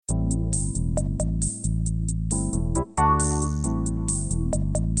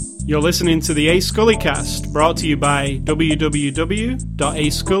You're listening to the A Scully cast, brought to you by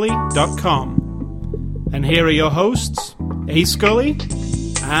www.ascully.com. And here are your hosts, A Scully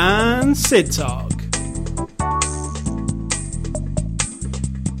and Sid Talk.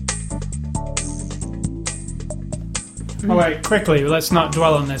 Alright, quickly, let's not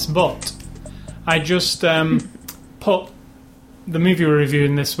dwell on this, but I just put the movie we're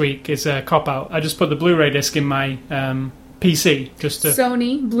reviewing this week is a cop-out. I just put the Blu-ray disc in my PC, just to...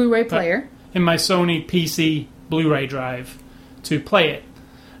 Sony Blu-ray player. In my Sony PC Blu-ray drive to play it.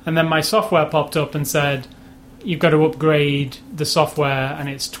 And then my software popped up and said, you've got to upgrade the software and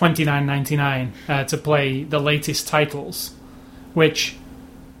it's $29.99 to play the latest titles, which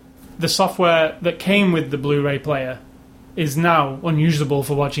the software that came with the Blu-ray player is now unusable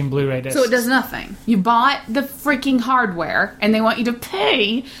for watching Blu-ray discs. So it does nothing. You bought the freaking hardware and they want you to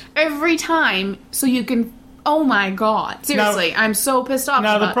pay every time so you can... Oh my god. Seriously, I'm so pissed off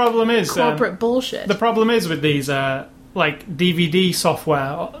about the problem is, corporate bullshit. The problem is with these, like DVD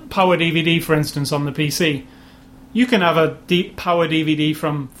software, Power DVD for instance on the PC, you can have a Power DVD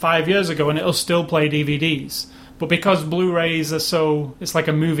from 5 years ago and it'll still play DVDs. But because Blu-rays are so... It's like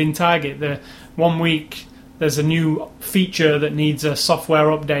a moving target. The 1 week... There's a new feature that needs a software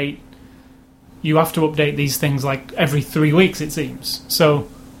update. You have to update these things like every 3 weeks, it seems. So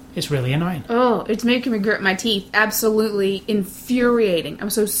it's really annoying. Oh, it's making me grit my teeth. Absolutely infuriating. I'm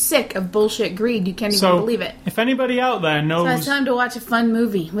so sick of bullshit greed. You can't even believe it. If anybody out there knows... So it's time to watch a fun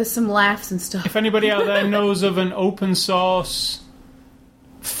movie with some laughs and stuff. If anybody out there knows of an open source,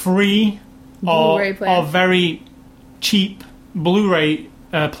 free, or very cheap Blu-ray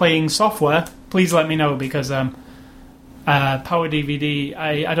playing software... Please let me know, because Power DVD,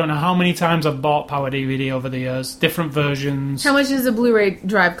 I don't know how many times I've bought Power DVD over the years. Different versions. How much does a Blu-ray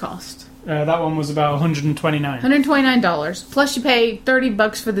drive cost? That one was about $129. $129. Plus you pay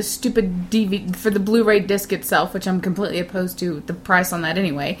 $30 for the stupid DVD, for the Blu-ray disc itself, which I'm completely opposed to the price on that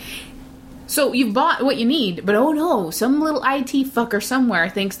anyway. So you've bought what you need, but oh no, some little IT fucker somewhere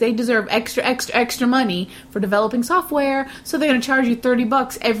thinks they deserve extra money for developing software, so they're going to charge you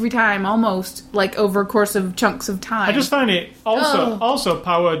 $30 every time, almost, like over a course of chunks of time. I just find it also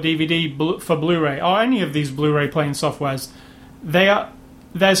Power DVD for Blu-ray, or any of these Blu-ray playing softwares,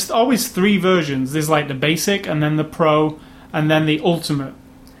 there's always three versions. There's like the basic, and then the Pro, and then the Ultimate.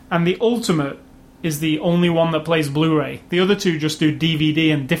 And the Ultimate is the only one that plays Blu-ray. The other two just do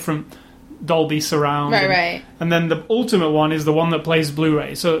DVD and different... Dolby Surround. Right. And then the Ultimate one is the one that plays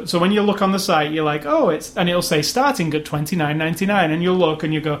Blu-ray. So when you look on the site, you're like, and it'll say starting at $29.99, and you'll look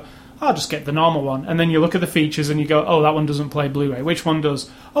and you go, I'll just get the normal one. And then you look at the features and you go, oh, that one doesn't play Blu-ray. Which one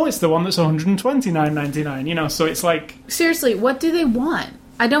does? Oh, it's the one that's $129.99. You know, so it's like... Seriously, what do they want?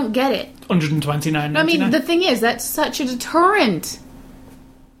 I don't get it. $129.99. I mean, the thing is, that's such a deterrent.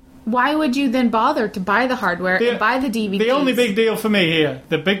 Why would you then bother to buy the hardware and buy the DVDs? The only big deal for me here,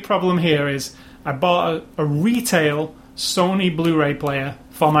 the big problem here is I bought a retail Sony Blu-ray player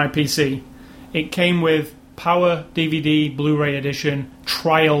for my PC. It came with Power DVD Blu-ray Edition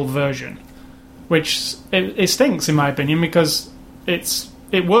trial version, which it stinks in my opinion because it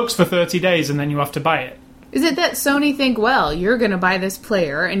works for 30 days and then you have to buy it. Is it that Sony think, well, you're going to buy this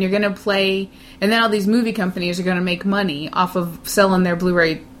player and you're going to play, and then all these movie companies are going to make money off of selling their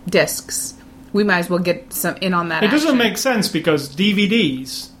Blu-ray discs. We might as well get some in on that. It doesn't make sense because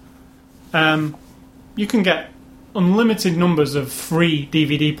DVDs, you can get unlimited numbers of free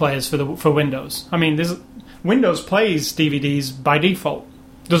DVD players for Windows. I mean, Windows plays DVDs by default.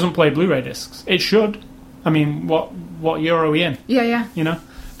 Doesn't play Blu-ray discs. It should. I mean, what year are we in? Yeah. You know.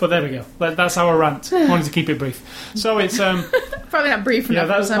 But there we go. That's our rant. I wanted to keep it brief. So it's... probably not brief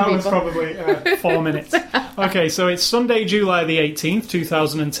enough for some people. That was probably 4 minutes. Okay, so it's Sunday, July the 18th,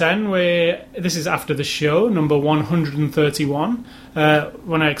 2010, where this is after the show, number 131.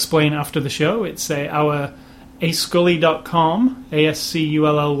 When I explain after the show, it's our ascully.com,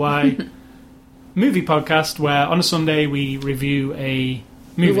 ASCULLY, movie podcast, where on a Sunday we review a...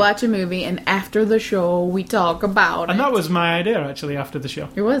 movie. We watch a movie, and after the show, we talk about it. And that was my idea, actually, after the show.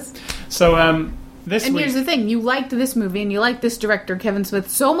 It was. So, here's the thing. You liked this movie, and you liked this director, Kevin Smith,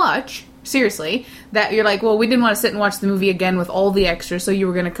 so much, seriously, that you're like, well, we didn't want to sit and watch the movie again with all the extras, so you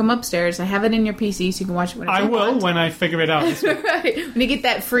were going to come upstairs and have it in your PC so you can watch it whenever you want. I will, when I figure it out. Right. When you get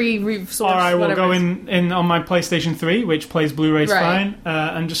that free source. Or I will go in on my PlayStation 3, which plays Blu-rays fine,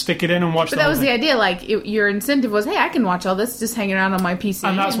 and just stick it in and watch But that was the idea, like, your incentive was, hey, I can watch all this just hanging around on my PC.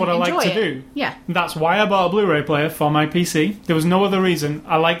 And that's what I like to do. Yeah. That's why I bought a Blu-ray player for my PC. There was no other reason.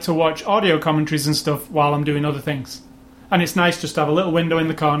 I like to watch audio commentaries and stuff while I'm doing other things. And it's nice just to have a little window in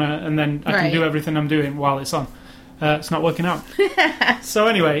the corner and then I can do everything I'm doing while it's on. It's not working out. So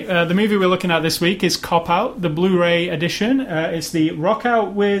anyway, the movie we're looking at this week is Cop Out, the Blu-ray edition. It's the Rock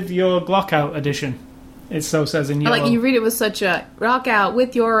Out with Your Glock Out edition. It so says in yellow. Like you read it with such a rock out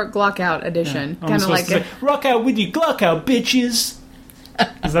with your Glock out edition. Yeah. Kind of like it. Rock out with your Glock out, bitches.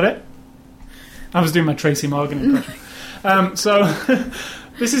 Is that it? I was doing my Tracy Morgan impression. So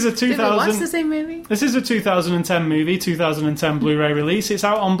this is a 2000. Did we watch the same movie? This is a 2010 movie, 2010 Blu-ray release. It's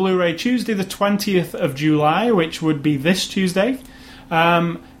out on Blu-ray Tuesday, the 20th of July, which would be this Tuesday.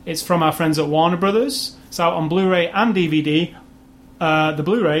 It's from our friends at Warner Brothers. It's out on Blu-ray and DVD. The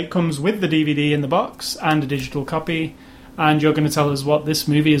Blu-ray comes with the DVD in the box and a digital copy. And you're going to tell us what this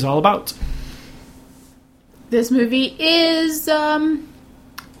movie is all about. This movie is,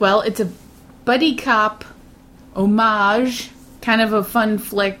 well, it's a buddy cop homage, kind of a fun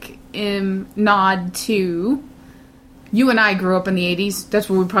flick nod to... You and I grew up in the 80s. That's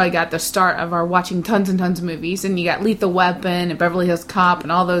where we probably got the start of our watching tons and tons of movies. And you got Lethal Weapon and Beverly Hills Cop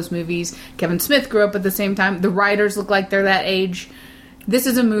and all those movies. Kevin Smith grew up at the same time. The writers look like they're that age. This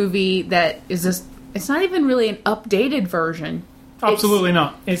is a movie that is just... It's not even really an updated version. Absolutely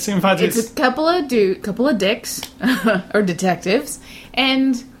not. It's in fact it's a couple of dicks or detectives,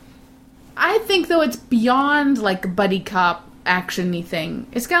 and I think though it's beyond like a buddy cop action-y thing.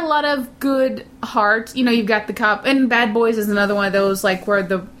 It's got a lot of good heart. You know, you've got the cop, and Bad Boys is another one of those like where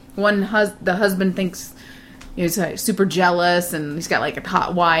the husband thinks he's like, super jealous, and he's got like a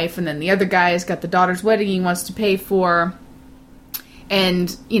hot wife, and then the other guy's got the daughter's wedding he wants to pay for,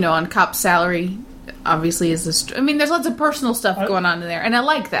 and you know, on cop's salary. Obviously, is this? I mean, there's lots of personal stuff going on in there, and I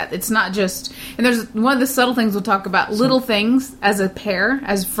like that. It's not just. And there's one of the subtle things we'll talk about. Little things as a pair,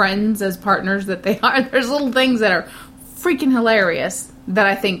 as friends, as partners that they are. There's little things that are freaking hilarious that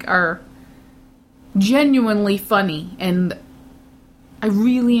I think are genuinely funny, and I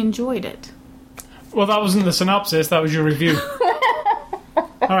really enjoyed it. Well, that wasn't the synopsis. That was your review.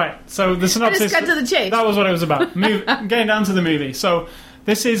 All right. So the synopsis. I just cut to the chase. That was what it was about. Getting down to the movie. So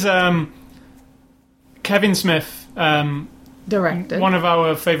this is. Kevin Smith, directed. One of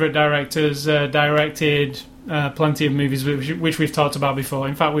our favourite directors, directed plenty of movies which we've talked about before.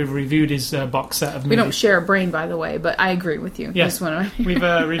 In fact, we've reviewed his box set of movies. We don't share a brain, by the way, but I agree with you. Yes, we've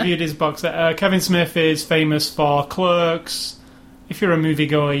reviewed his box set. Kevin Smith is famous for Clerks. If you're a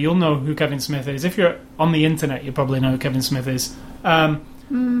moviegoer, you'll know who Kevin Smith is. If you're on the internet, you probably know who Kevin Smith is. It's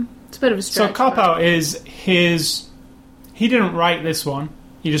a bit of a stretch. So Cop Out is his... He didn't write this one.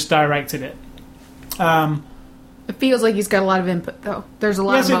 He just directed it. It feels like he's got a lot of input, though. There's a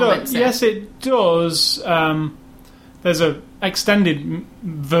lot of moments. Yes, it does. There's a extended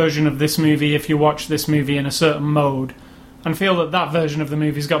version of this movie if you watch this movie in a certain mode, and feel that version of the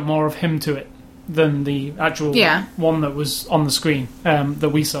movie's got more of him to it than the actual one that was on the screen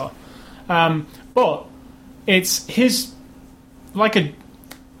that we saw. But it's his like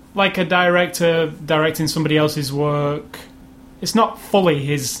a director directing somebody else's work. It's not fully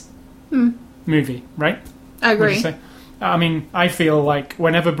his movie, right? I agree. I mean, I feel like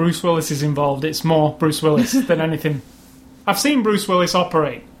whenever Bruce Willis is involved, it's more Bruce Willis than anything. I've seen Bruce Willis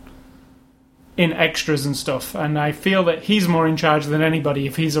operate in extras and stuff, and I feel that he's more in charge than anybody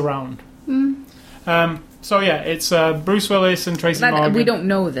if he's around. So yeah, it's Bruce Willis and Tracy Morgan. We don't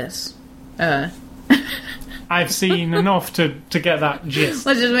know this. I've seen enough to get that gist.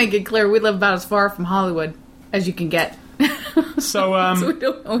 Let's just make it clear, we live about as far from Hollywood as you can get. So we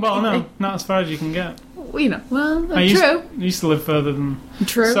don't know well, anything. no, not as far as you can get. You know, well, I true. used to live further than...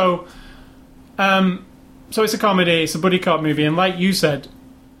 True. So it's a comedy, it's a buddy cop movie, and like you said,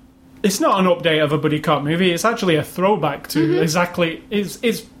 it's not an update of a buddy cop movie, it's actually a throwback to exactly...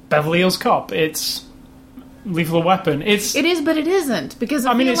 It's Beverly Hills Cop, it's Lethal Weapon, It is, but it isn't, because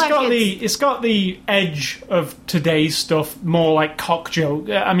it's got the edge of today's stuff, more like cock joke,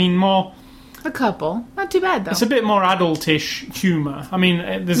 more... A couple. Not too bad, though. It's a bit more adultish humour. I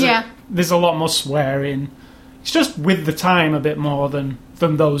mean, there's a lot more swearing. It's just with the time a bit more than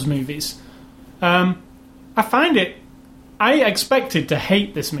those movies. I find it... I expected to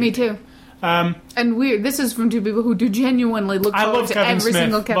hate this movie. Me too. And weird. This is from two people who do genuinely look forward to Kevin every Smith,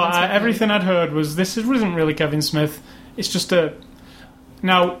 single Kevin but Smith movie. everything I'd heard was this isn't really Kevin Smith. It's just a...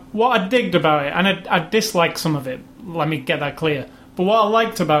 Now, what I digged about it, and I disliked some of it, let me get that clear, but what I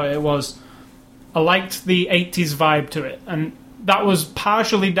liked about it was... I liked the 80s vibe to it, and that was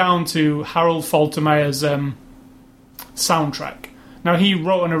partially down to Harold Faltermeyer's soundtrack. Now, he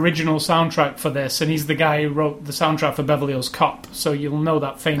wrote an original soundtrack for this, and he's the guy who wrote the soundtrack for Beverly Hills Cop, so you'll know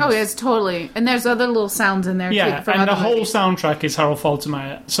that famous... Oh, yes, totally. And there's other little sounds in there, too. Yeah, and the whole soundtrack is Harold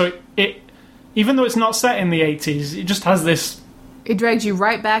Faltermeyer. So it, even though it's not set in the 80s, it just has this... It drags you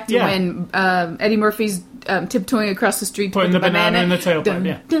right back to when Eddie Murphy's tiptoeing across the street, putting with the banana in the tailpipe. Dun,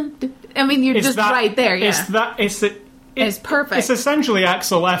 Yeah, dun, dun. I mean, you're just right there. Yeah, it's perfect. It's essentially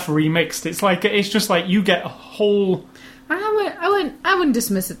Axel F remixed. It's just like you get a whole. I wouldn't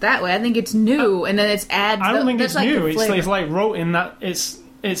dismiss it that way. I think it's new, and then it's adds. I don't think it's like new. It's like wrote in that it's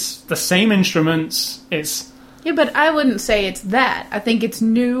the same instruments. Yeah, but I wouldn't say it's that. I think it's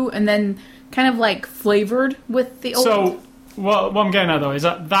new, and then kind of like flavored with the old. So what I'm getting at though is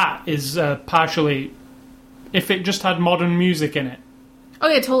that is partially. If it just had modern music in it. Oh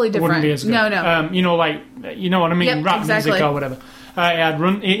yeah, totally different. Wouldn't be as good. No. You know what I mean? Yep, Rap exactly. music or whatever. It had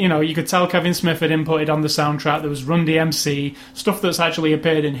you could tell Kevin Smith had inputted on the soundtrack. There was Run DMC, stuff that's actually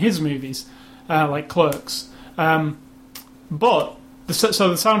appeared in his movies, like Clerks. But the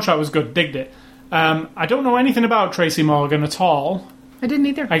soundtrack was good. Digged it. I don't know anything about Tracy Morgan at all. I didn't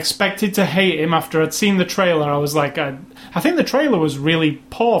either. I expected to hate him after I'd seen the trailer. I was like, I think the trailer was really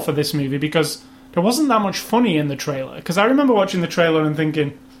poor for this movie because there wasn't that much funny in the trailer. Because I remember watching the trailer and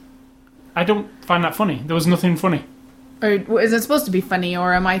thinking, I don't find that funny. There was nothing funny. Or is it supposed to be funny,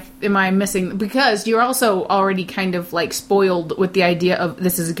 or am I missing? Because you're also already kind of like spoiled with the idea of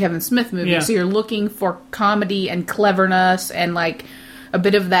this is a Kevin Smith movie, so you're looking for comedy and cleverness and like a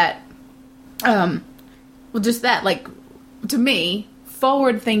bit of that. Just that, like, to me,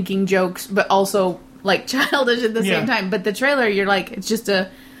 forward-thinking jokes, but also like childish at the same time. But the trailer, you're like, it's just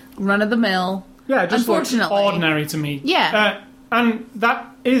a run-of-the-mill. Yeah, just unfortunately ordinary to me. Yeah. And that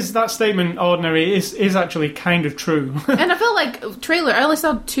statement, ordinary, is actually kind of true. And I felt like trailer, I only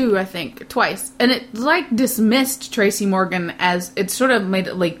saw two, I think, twice. And it, like, dismissed Tracy Morgan as, it sort of made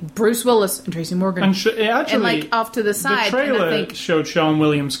it, like, Bruce Willis and Tracy Morgan. And and like, off to the side. The trailer and I think, showed Sean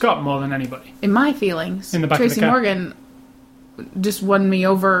William Scott more than anybody. In my feelings, in the back Tracy of the Morgan just won me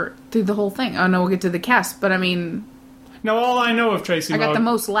over through the whole thing. I know we'll get to the cast, but I mean... No, all I know of Tracy Morgan... I got the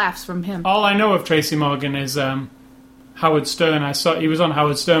most laughs from him. All I know of Tracy Morgan is... Howard Stern. I saw he was on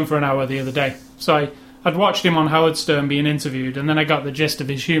Howard Stern for an hour the other day, so I'd watched him on Howard Stern being interviewed, and then I got the gist of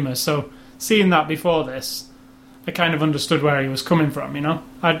his humour. So seeing that before this, I kind of understood where he was coming from. You know,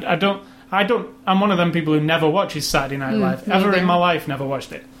 I don't. I'm one of them people who never watches Saturday Night Live ever in my life. Never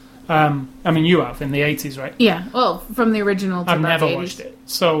watched it. I mean, you have in the 80s, right? Yeah. Well, from the original. To I've never 80s. watched it.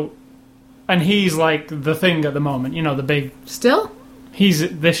 So, and he's like the thing at the moment. You know, the big. Still. He's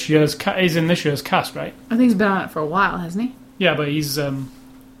in this year's cast, right? I think he's been on it for a while, hasn't he? Yeah, but he's him.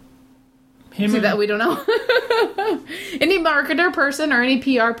 See that we don't know. Any marketer person or any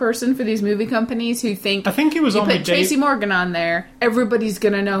PR person for these movie companies who think I think he was you on put with Tracy Morgan on there, everybody's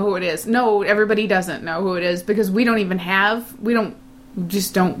gonna know who it is. No, everybody doesn't know who it is because we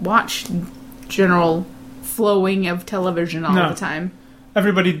just don't watch general flowing of television all the time.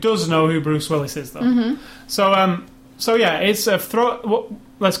 Everybody does know who Bruce Willis is, though. Mm-hmm. So yeah, it's a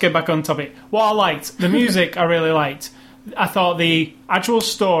let's get back on topic. What I liked, the music I really liked. I thought the actual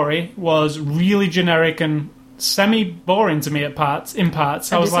story was really generic and semi-boring to me in parts. I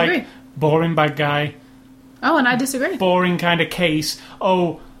was disagree. like, boring bad guy. Oh, and I disagree. Boring kind of case.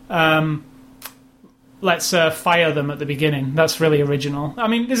 Let's fire them at the beginning. That's really original. I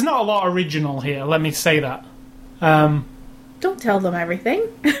mean, there's not a lot original here, let me say that. Don't tell them everything.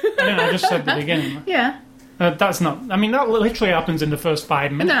 I just said the beginning. Yeah. That's not... I mean, that literally happens in the first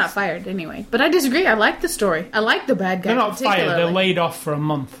 5 minutes. And they're not fired anyway. But I disagree. I like the story. I like the bad guy. They're not fired. They're laid off for a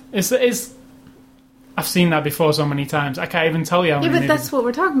month. I've seen that before so many times. I can't even tell you how many. Yeah, but that's what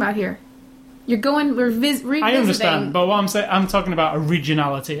we're talking about here. We're revisiting. I understand, but what I'm saying, I'm talking about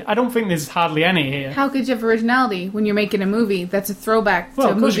originality. I don't think there's hardly any here. How could you have originality when you're making a movie that's a throwback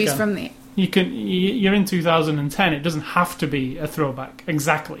to movies from the... You're in 2010. It doesn't have to be a throwback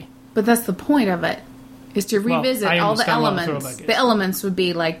exactly. But that's the point of it. Is to revisit all the elements. The elements would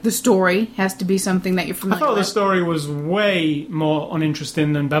be like the story has to be something that you're familiar with. I thought the story was way more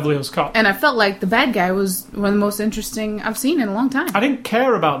uninteresting than Beverly Hills Cop. And I felt like the bad guy was one of the most interesting I've seen in a long time. I didn't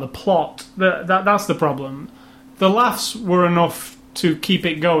care about the plot. That's the problem. The laughs were enough to keep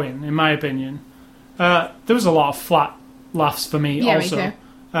it going, in my opinion. There was a lot of flat laughs for me also. Me too.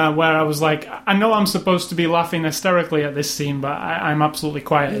 Where I was like, I know I'm supposed to be laughing hysterically at this scene, but I'm absolutely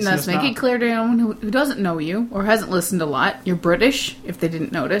quiet. Let's make it clear to anyone who doesn't know you or hasn't listened a lot. You're British, if they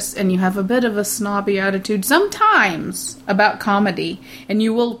didn't notice, and you have a bit of a snobby attitude sometimes about comedy, and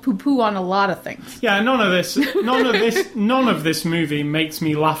you will poo-poo on a lot of things. Yeah, none of this movie makes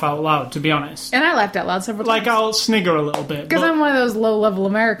me laugh out loud, to be honest. And I laughed out loud several times. Like, I'll snigger a little bit. Because I'm one of those low-level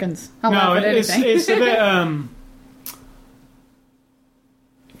Americans. I'll laugh at anything. It's a bit...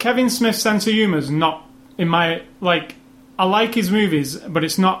 Kevin Smith's sense of humour is not in my... Like, I like his movies, but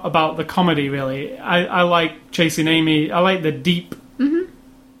it's not about the comedy, really. I like Chasing Amy. I like the deep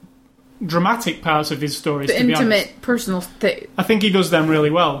dramatic parts of his stories. The to be intimate, honest. personal thing. I think he does them really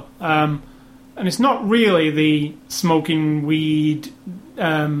well. And it's not really the smoking weed,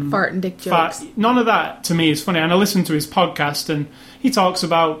 Fart and dick jokes. none of that to me is funny. And I listen to his podcast, and he talks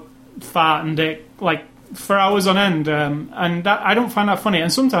about fart and dick like for hours on end, and I don't find that funny.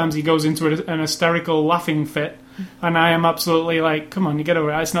 And sometimes he goes into an hysterical laughing fit, and I am absolutely like, come on, you get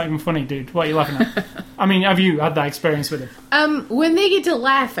over it. It's not even funny, dude. What are you laughing at? I mean, have you had that experience with him? When they get to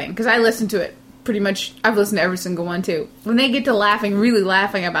laughing, because I listen to it pretty much, I've listened to every single one too. When they get to laughing, really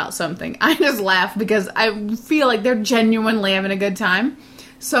laughing about something, I just laugh because I feel like they're genuinely having a good time.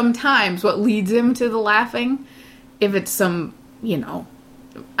 Sometimes what leads them to the laughing, if it's some,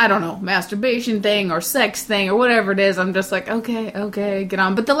 I don't know, masturbation thing or sex thing or whatever it is, I'm just like, okay, get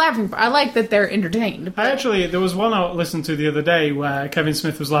on. But the laughing, I like that they're entertained. There was one I listened to the other day where Kevin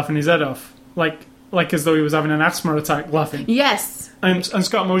Smith was laughing his head off, like as though he was having an asthma attack laughing. Yes. And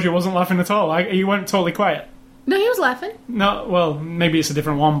Scott Mosier wasn't laughing at all. He went totally quiet. No, he was laughing. No, well, maybe it's a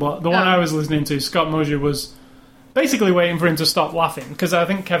different one, but the one I was listening to, Scott Mosier was basically waiting for him to stop laughing, because I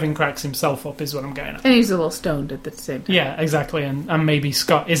think Kevin cracks himself up is what I'm getting at. And he's a little stoned at the same time. Yeah, exactly, and maybe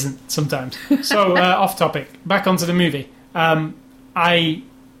Scott isn't sometimes. So, off topic. Back onto the movie. I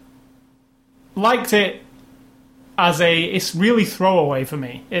liked it it's really throwaway for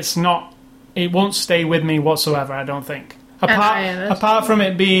me. It won't stay with me whatsoever, I don't think. Apart from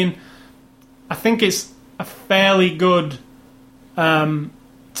it being, I think it's a fairly good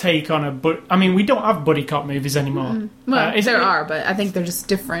take on we don't have buddy cop movies anymore. Mm-hmm. Well, there are, but I think they're just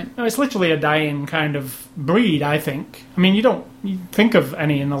different. No, it's literally a dying kind of breed, I think. I mean, you think of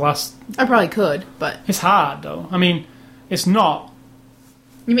any in the last... I probably could, but... It's hard, though. I mean, it's not...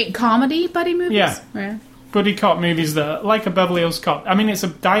 You mean comedy buddy movies? Yeah. Buddy cop movies that are like a Beverly Hills Cop. I mean, it's a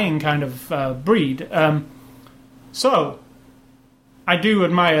dying kind of breed. So, I do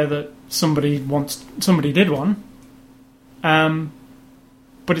admire that somebody did one.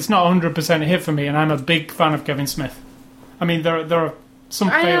 But it's not 100% a hit for me, and I'm a big fan of Kevin Smith. I mean, there are some...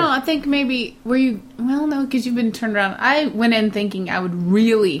 I know, I think maybe... Were you... Well, no, because you've been turned around. I went in thinking I would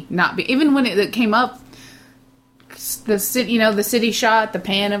really not be... Even when it came up, the city shot, the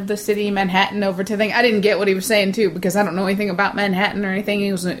pan of the city, Manhattan over to thing, I didn't get what he was saying, too, because I don't know anything about Manhattan or anything.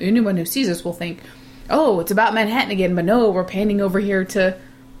 He was, anyone who sees this will think, oh, it's about Manhattan again, but no, we're panning over here to...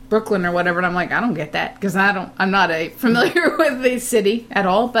 Brooklyn or whatever, and I'm like, I don't get that, because I'm not familiar with the city at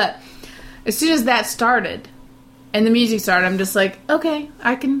all. But as soon as that started and the music started, I'm just like, okay,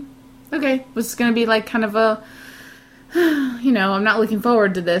 this is gonna be like kind of a I'm not looking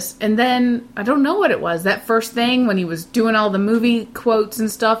forward to this. And then I don't know what it was, that first thing when he was doing all the movie quotes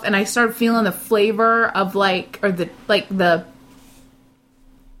and stuff, and I started feeling the flavor of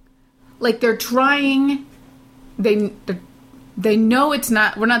they're trying, they know it's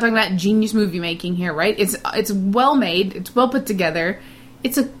not... We're not talking about genius movie making here, right? It's well made. It's well put together.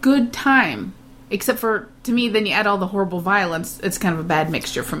 It's a good time. Except for, to me, then you add all the horrible violence. It's kind of a bad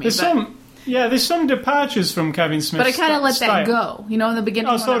mixture for me. There's some departures from Kevin Smith. But I kind of let that go. In the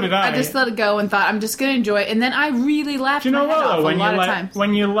beginning. Oh, so did I. I just let it go and thought, I'm just going to enjoy it. And then I really laughed my head off a lot of times.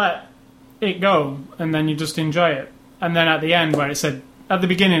 When you let it go, and then you just enjoy it. And then at the end, where it said... At the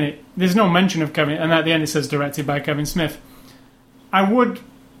beginning, there's no mention of Kevin, and at the end it says directed by Kevin Smith.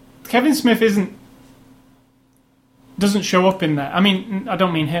 Kevin Smith doesn't show up in there. I mean, I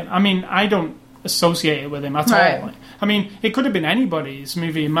don't mean him. I mean, I don't associate it with him at all. I mean, it could have been anybody's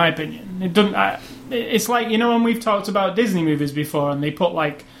movie, in my opinion. It doesn't. It's like, when we've talked about Disney movies before, and they put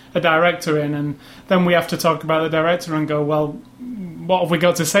like a director in, and then we have to talk about the director and go, well, what have we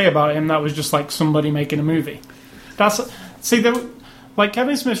got to say about him? That was just like somebody making a movie. Like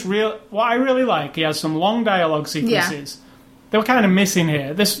Kevin Smith's what I really like, he has some long dialogue sequences. Yeah. They were kind of missing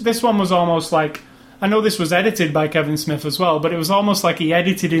here. This one was almost like... I know this was edited by Kevin Smith as well, but it was almost like he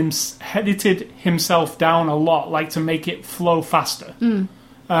edited himself down a lot, like to make it flow faster.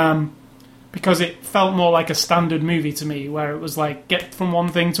 Because it felt more like a standard movie to me, where it was like, get from one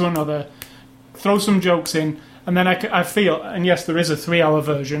thing to another, throw some jokes in, and then I feel... And yes, there is a 3-hour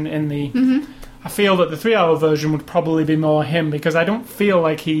version in the... Mm-hmm. I feel that the 3-hour version would probably be more him, because I don't feel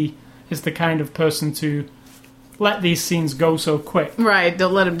like he is the kind of person to... let these scenes go so quick. Right,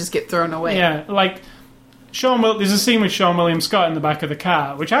 don't let them just get thrown away. Yeah, like there's a scene with Sean William Scott in the back of the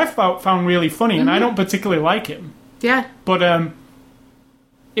car, which I found really funny, and I don't particularly like him. Yeah. But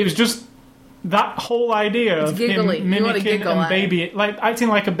it was just that whole idea of him mimicking and acting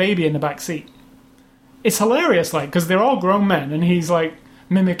like a baby in the back seat. It's hilarious, because they're all grown men, and he's like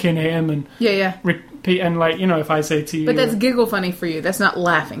mimicking him and repeat, and if I say to you, but that's giggle funny for you. That's not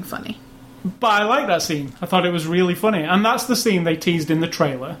laughing funny. But I like that scene. I thought it was really funny. And that's the scene they teased in the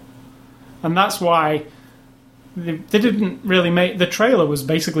trailer. and that's why they didn't really make... The trailer was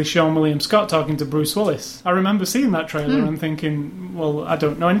basically Sean William Scott talking to Bruce Willis. I remember seeing that trailer and thinking, well, I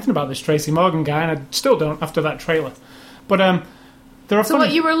don't know anything about this Tracy Morgan guy, and I still don't after that trailer. But there are So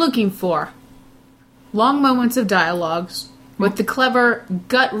what you were looking for, long moments of dialogues with the clever,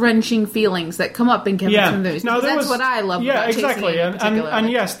 gut-wrenching feelings that come up in Kevin Smith movies. No, that's what I love about exactly. Chasing Amy And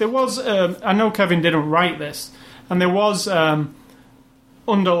yes, there was... I know Kevin didn't write this, and there was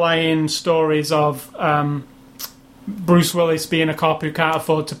underlying stories of... Bruce Willis being a cop who can't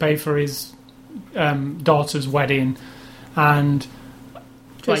afford to pay for his daughter's wedding, and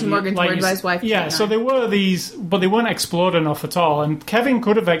Tracy Morgan's worried about his wife. Yeah, so there were these, but they weren't explored enough at all. And Kevin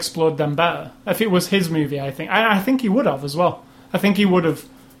could have explored them better if it was his movie. I think he would have as well. I think he would have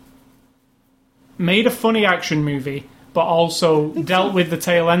made a funny action movie, but also dealt with the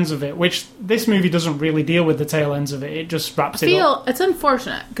tail ends of it, which this movie doesn't really deal with the tail ends of it. It just wraps it up. It's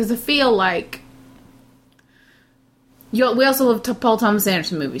unfortunate because I feel like. We also love Paul Thomas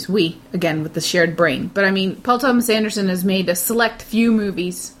Anderson movies. We, again, with the shared brain. But, I mean, Paul Thomas Anderson has made a select few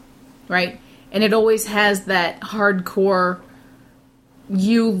movies, right? And it always has that hardcore...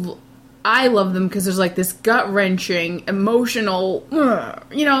 I love them because there's, like, this gut-wrenching, emotional...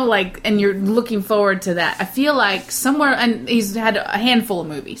 and you're looking forward to that. I feel like somewhere... And he's had a handful of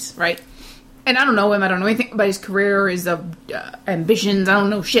movies, right? And I don't know him. I don't know anything about his career, his ambitions. I don't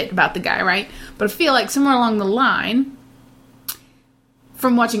know shit about the guy, right? But I feel like somewhere along the line...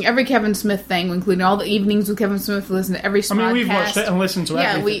 From watching every Kevin Smith thing, including all the evenings with Kevin Smith, listen to every Smodcast. We've watched it and listened to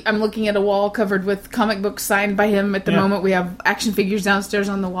everything. I'm looking at a wall covered with comic books signed by him at the moment. We have action figures downstairs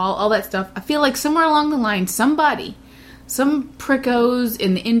on the wall, all that stuff. I feel like somewhere along the line, some prickos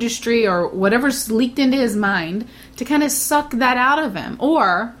in the industry or whatever's leaked into his mind to kind of suck that out of him.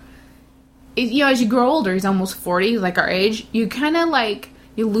 Or, as you grow older, he's almost 40, like our age, you kind of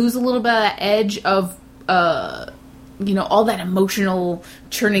you lose a little bit of that edge of... all that emotional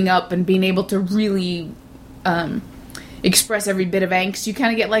churning up and being able to really express every bit of angst. You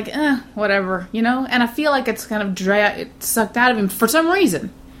kind of get whatever, And I feel like it's kind of sucked out of him for some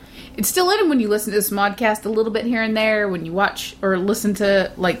reason. It's still in him when you listen to this modcast a little bit here and there, when you watch or listen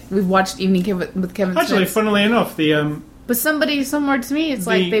to, we've watched Evening with Kevin Smith. Actually, funnily enough, But somebody somewhere to me, it's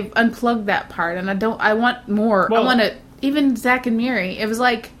like they've unplugged that part, and I want more. Well, I want to... Even Zack and Miri, it was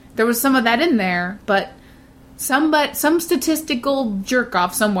like there was some of that in there, but... Some statistical jerk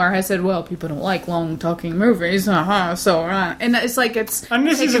off somewhere has said, "Well, people don't like long talking movies, and it's like it's." And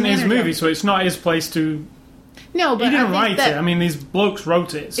this isn't his movie, so it's not his place to. No, but he didn't write it. I mean, these blokes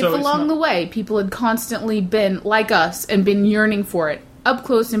wrote it. So if along the way people had constantly been like us and been yearning for it, up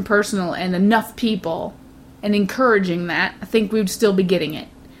close and personal, and enough people, and encouraging that, I think we'd still be getting it.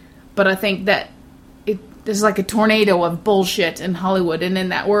 But I think that. There's like a tornado of bullshit in Hollywood and in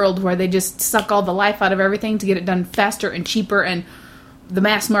that world where they just suck all the life out of everything to get it done faster and cheaper, and the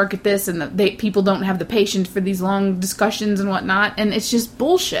mass market this, and people don't have the patience for these long discussions and whatnot, and it's just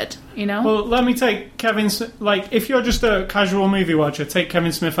bullshit, Well, let me take Kevin... if you're just a casual movie watcher, take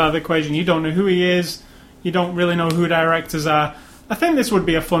Kevin Smith out of the equation. You don't know who he is. You don't really know who directors are. I think this would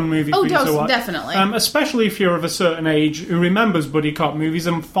be a fun movie for you to watch. Definitely. Especially if you're of a certain age who remembers buddy cop movies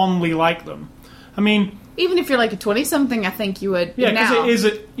and fondly like them. I mean... Even if you're like a 20-something, I think you would. Yeah, because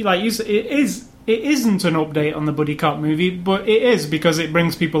it isn't an update on the buddy cop movie, but it is because it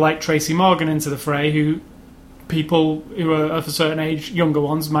brings people like Tracy Morgan into the fray, who people who are of a certain age, younger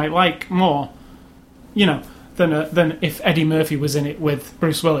ones, might like more. Than if Eddie Murphy was in it with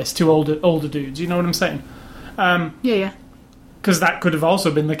Bruce Willis, two older dudes. You know what I'm saying? Yeah. Because that could have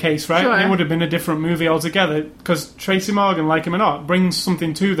also been the case, right? Sure. It would have been a different movie altogether. Because Tracy Morgan, like him or not, brings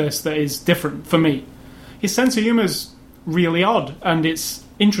something to this that is different for me. His sense of humour is really odd, and it's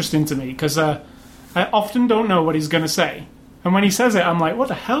interesting to me, because I often don't know what he's going to say. And when he says it, I'm like, what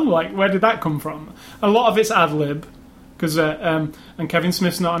the hell? Where did that come from? A lot of it's ad-lib, because and Kevin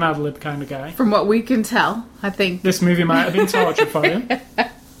Smith's not an ad-lib kind of guy. From what we can tell, I think... This movie might have been torture for him.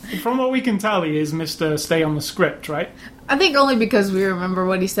 From what we can tell, he is Mr. Stay on the script, right? I think only because we remember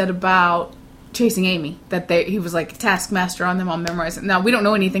what he said about... Chasing Amy, that he was like a taskmaster on them on memorizing. Now, we don't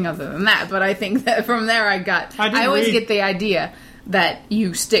know anything other than that, but I think that from there I always get the idea that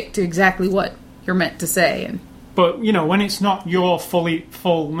you stick to exactly what you're meant to say. But, when it's not your full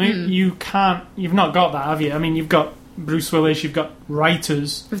movie, you've not got that, have you? I mean, you've got Bruce Willis, you've got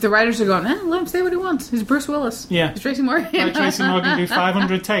writers. If the writers are going, let him say what he wants. He's Bruce Willis. Yeah. He's Tracy Morgan. Let Tracy Morgan do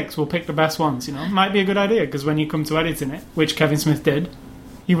 500 takes, we'll pick the best ones, Might be a good idea, because when you come to editing it, which Kevin Smith did,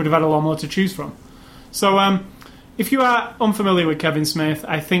 he would have had a lot more to choose from. So, if you are unfamiliar with Kevin Smith,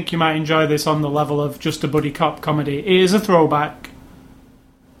 I think you might enjoy this on the level of just a buddy cop comedy. It is a throwback.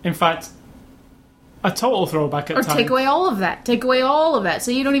 In fact, a total throwback at Or times. take away all of that. Take away all of that.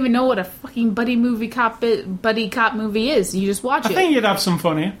 So you don't even know what a fucking buddy cop movie is. You just watch it. I think you'd have some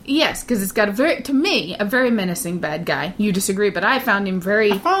fun here. Yes, because it's got a very menacing bad guy. You disagree, but I found him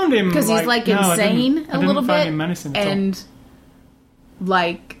very... I found him... Because he's, like, insane a little bit. I didn't find him menacing at all. And,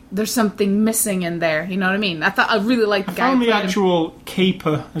 like, there's something missing in there. You know what I mean? I really liked the guy. I found who the played him. actual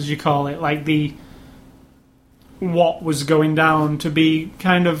caper, as you call it, like the... what was going down to be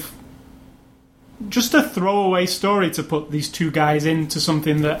kind of... just a throwaway story to put these two guys into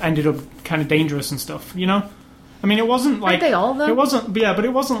something that ended up kind of dangerous and stuff, you know? I mean, it wasn't like... Aren't they all, though? It wasn't... Yeah, but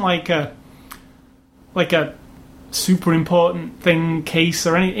it wasn't like a super important case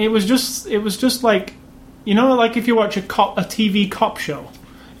or anything. It was just like... You know, like if you watch a TV cop show,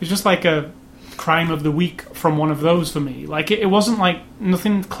 it's just like a crime of the week from one of those for me. Like, it wasn't like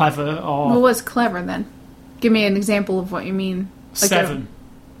nothing clever or... What was clever, then? Give me an example of what you mean. Like Seven.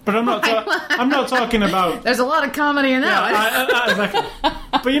 But I'm not talking about... There's a lot of comedy in that one. Exactly.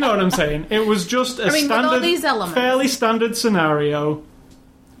 But you know what I'm saying. It was just a with all these elements. fairly standard scenario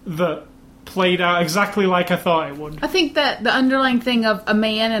that played out exactly like I thought it would. I think that the underlying thing of a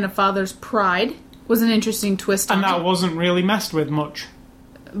man and a father's pride was an interesting twist on And that it. wasn't really messed with much.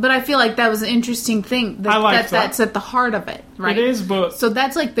 But I feel like that was an interesting thing. I liked that. That's at the heart of it, right? It is, but... So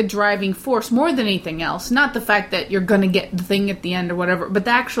that's like the driving force more than anything else. Not the fact that you're going to get the thing at the end or whatever, but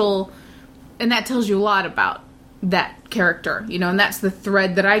the actual... And that tells you a lot about that character, you know, and that's the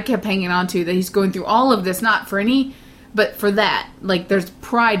thread that I kept hanging on to, that he's going through all of this, not for any, but for that. Like, there's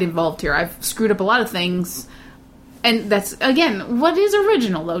pride involved here. I've screwed up a lot of things. And that's, again, what is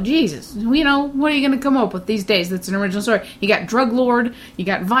original, though? Jesus. You know, what are you going to come up with these days that's an original story? You got drug lord, you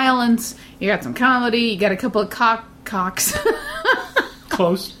got violence, you got some comedy, you got a couple of cocks.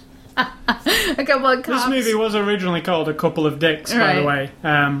 Close. A couple of cops. This movie was originally called A Couple of Dicks, by the way.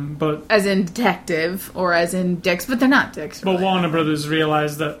 But as in detective, or as in dicks, but they're not dicks. But Warner Brothers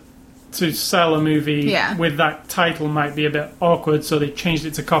realised that to sell a movie with that title might be a bit awkward, so they changed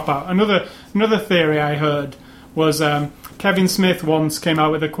it to Cop Out. Another theory I heard was Kevin Smith once came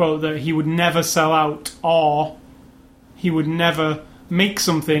out with a quote that he would never sell out, or he would never make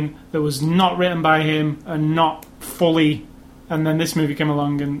something that was not written by him and not fully... And then this movie came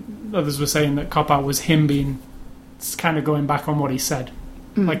along and others were saying that Cop Out was him being... kind of going back on what he said.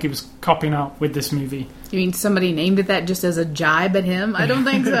 Like he was copping out with this movie. You mean somebody named it that just as a jibe at him? I don't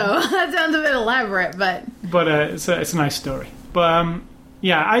think so. That sounds a bit elaborate, but... But it's a nice story. But,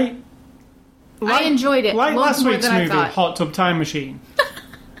 yeah, I enjoyed it. Like last week's movie, thought. Hot Tub Time Machine,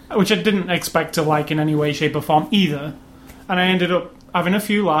 which I didn't expect to like in any way, shape or form either. And I ended up having a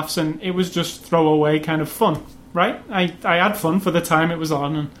few laughs, and it was just throwaway kind of fun, right? I had fun for the time it was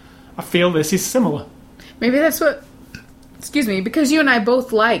on, and I feel this is similar. Maybe that's what... Excuse me, because you and I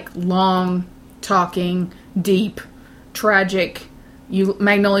both like long, talking, deep, tragic.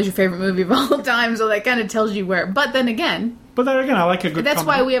 Magnolia's your favorite movie of all time, so that kind of tells you where. But then again, I like a good. That's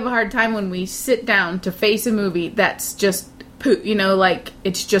comedy. why we have a hard time when we sit down to face a movie that's just, like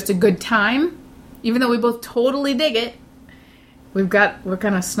it's just a good time, even though we both totally dig it. We're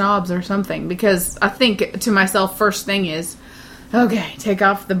kind of snobs or something, because I think to myself, first thing is, okay, take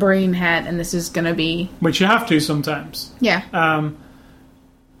off the brain hat, and this is going to be... Which you have to sometimes. Yeah.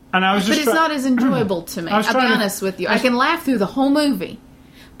 And I was just... But it's not as enjoyable to me, I'll be honest with you. I can laugh through the whole movie,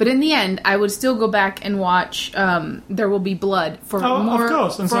 but in the end, I would still go back and watch There Will Be Blood for more... Of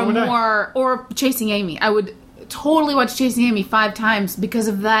course, and so would I. Or Chasing Amy. I would totally watch Chasing Amy 5 times because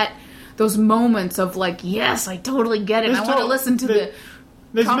of that... Those moments of like, yes, I totally get it. I want to listen to the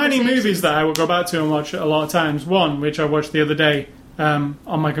There's many movies that I will go back to and watch a lot of times. One, which I watched the other day on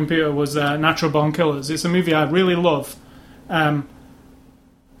my computer, was Natural Born Killers. It's a movie I really love. I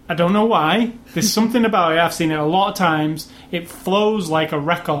don't know why. There's something about it. I've seen it a lot of times. It flows like a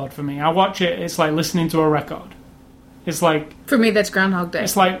record for me. I watch it, it's like listening to a record. It's like... For me, that's Groundhog Day.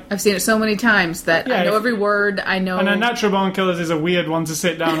 It's like... I've seen it so many times that I know every word, I know... And a Natural Born Killers is a weird one to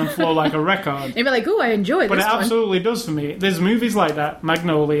sit down and flow like a record. You'd be like, ooh, I enjoy this But it one. absolutely does for me. There's movies like that,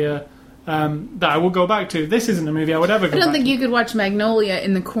 Magnolia, that I will go back to. This isn't a movie I would ever go back to. I don't think you could watch Magnolia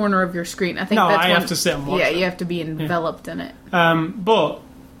in the corner of your screen. I think that's have to sit and watch it. you have to be enveloped in it. But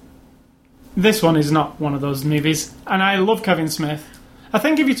this one is not one of those movies. And I love Kevin Smith. I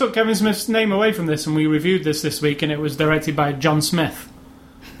think if you took Kevin Smith's name away from this and we reviewed this week and it was directed by John Smith,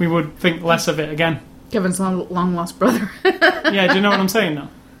 we would think less of it again. Kevin's long lost brother. Yeah, do you know what I'm saying now?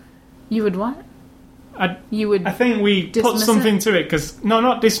 You would what? I think we put something to it because... No,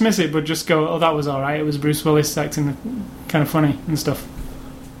 not dismiss it, but just go, oh, that was alright. It was Bruce Willis acting kind of funny and stuff.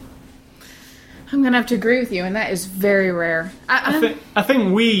 I'm going to have to agree with you, and that is very rare. I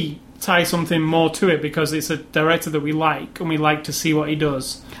think we tie something more to it because it's a director that we like and we like to see what he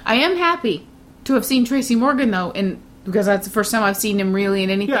does. I am happy to have seen Tracy Morgan, though, because that's the first time I've seen him really in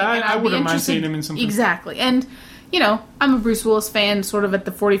anything. Yeah, and I wouldn't mind seeing him in something. Exactly. And, I'm a Bruce Willis fan sort of at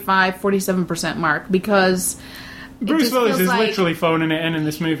the 47% mark because... Bruce Willis is literally phoning it in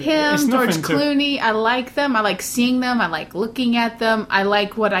this movie. Him, George Clooney, I like them. I like seeing them. I like looking at them. I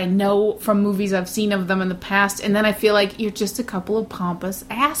like what I know from movies I've seen of them in the past. And then I feel like you're just a couple of pompous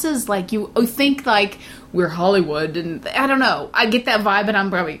asses. Like, you think, like, we're Hollywood. And I don't know. I get that vibe, and I'm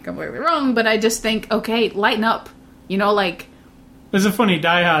probably completely wrong. But I just think, okay, lighten up. Like... There's a funny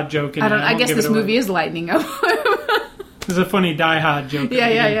Die Hard joke in there. I guess this movie is lightening up. There's a funny Die Hard joke.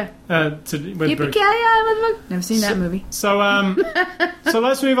 Yeah. With Bruce. Never seen that movie. So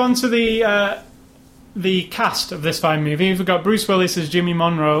let's move on to the cast of this fine movie. We've got Bruce Willis as Jimmy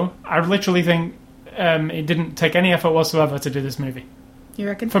Monroe. I literally think it didn't take any effort whatsoever to do this movie. You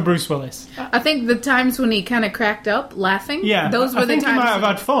reckon? For Bruce Willis. I think the times when he kind of cracked up laughing, those were the times. I think he might have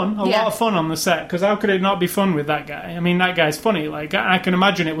had fun, a lot of fun on the set, because how could it not be fun with that guy? I mean, that guy's funny. Like, I can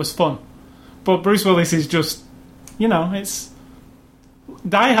imagine it was fun. But Bruce Willis is just... it's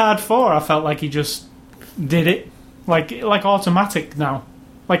Die Hard 4. I felt like he just did it like automatic now.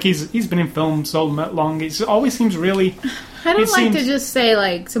 Like he's been in film so long. It always seems really. I don't like to just say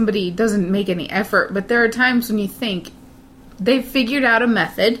like somebody doesn't make any effort, but there are times when you think they've figured out a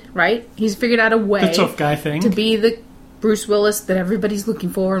method, right? He's figured out a way, the tough guy thing, to be the Bruce Willis that everybody's looking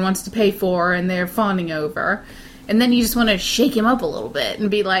for and wants to pay for, and they're fawning over. And then you just want to shake him up a little bit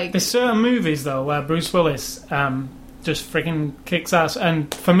and be like... There's certain movies, though, where Bruce Willis just freaking kicks ass.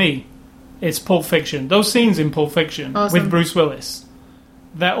 And for me, it's Pulp Fiction. Those scenes in Pulp Fiction with Bruce Willis,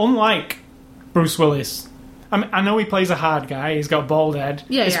 they're unlike Bruce Willis. I know he plays a hard guy. He's got a bald head.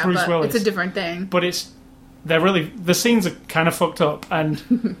 It's Bruce but Willis. It's a different thing. But the scenes are kind of fucked up.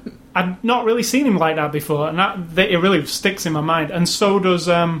 And I've not really seen him like that before. And it really sticks in my mind. And so does...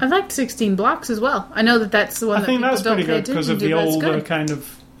 I liked 16 Blocks as well. I know that's the one that people don't pay attention to. I think that's pretty good because of the older kind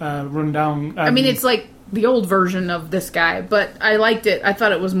of rundown... I mean, it's like the old version of this guy. But I liked it. I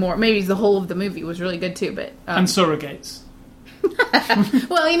thought it was more... Maybe the whole of the movie was really good too. But and Surrogates.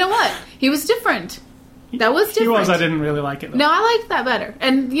 Well, you know what? He was different. That was different. He was. I didn't really like it, though. No, I liked that better.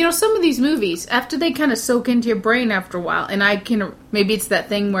 And, some of these movies, after they kind of soak into your brain after a while, and maybe it's that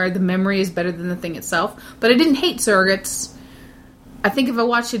thing where the memory is better than the thing itself, but I didn't hate Surrogates. I think if I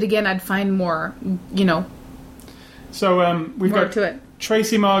watched it again, I'd find more, So, we've more got to it.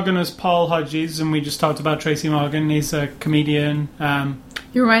 Tracy Morgan as Paul Hodges, and we just talked about Tracy Morgan. He's a comedian.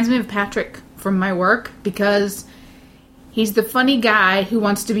 He reminds me of Patrick from my work, because he's the funny guy who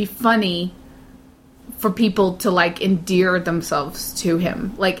wants to be funny for people to endear themselves to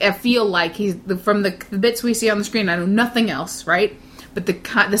him. I feel like he's from the bits we see on the screen. I know nothing else, right? But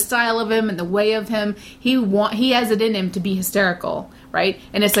the style of him and the way of him, he has it in him to be hysterical, right?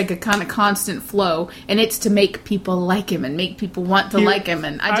 And it's like a kind of constant flow, and it's to make people like him and make people want to like him.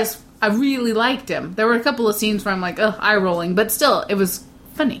 And I really liked him. There were a couple of scenes where I'm like, ugh, eye rolling, but still, it was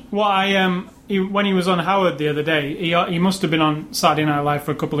funny. Well, when he was on Howard the other day, he must have been on Saturday Night Live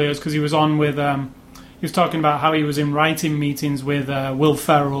for a couple of years because he was on with. He was talking about how he was in writing meetings with Will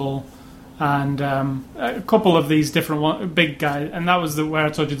Ferrell and a couple of these different big guys. And that was where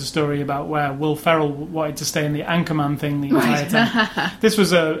I told you the story about where Will Ferrell wanted to stay in the Anchorman thing the entire time.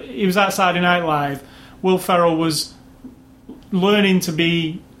 He was at Saturday Night Live. Will Ferrell was learning to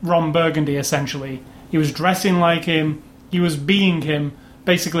be Ron Burgundy, essentially. He was dressing like him. He was being him,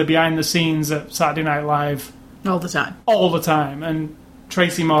 basically behind the scenes at Saturday Night Live. All the time. And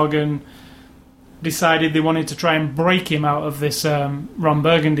Tracy Morgan decided they wanted to try and break him out of this Ron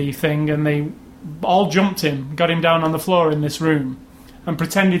Burgundy thing, and they all jumped him, got him down on the floor in this room, and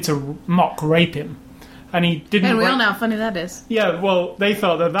pretended to mock rape him. And he didn't. And we all know how funny that is. Yeah, well, they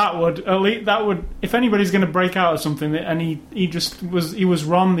thought that would, if anybody's going to break out of something, and he was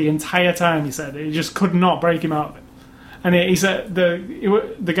Ron the entire time. He said he just could not break him out of it. And he said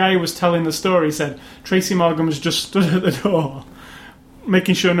the guy who was telling the story said Tracy Morgan was just stood at the door,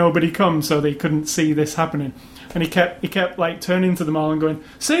 making sure nobody comes so they couldn't see this happening. And he kept turning to them all and going,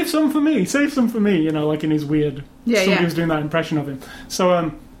 save some for me, like in his weird... Somebody was doing that impression of him.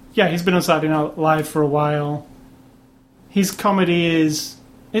 So, he's been on Saturday Night Live for a while. His comedy is...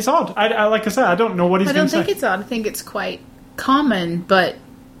 It's odd. I like I said, I don't know what he's going to say. I don't think it's odd. I think it's quite common, but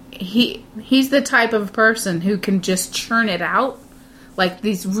he's the type of person who can just churn it out. Like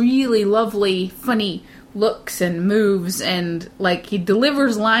these really lovely, funny looks and moves, and he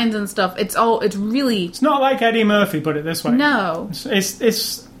delivers lines and stuff. It's not like Eddie Murphy, put it this way. No,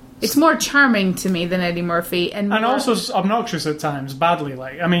 it's It's more charming to me than Eddie Murphy, and also obnoxious at times, badly.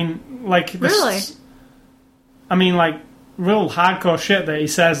 Like this, really. I mean, like real hardcore shit that he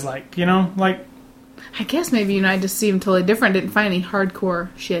says. Like like. I guess maybe I just see him totally different. Didn't find any hardcore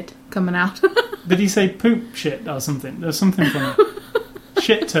shit coming out. Did he say poop shit or something? There's something funny.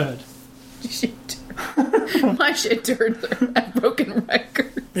 Shit turd. Shit turd. My shit turds are broken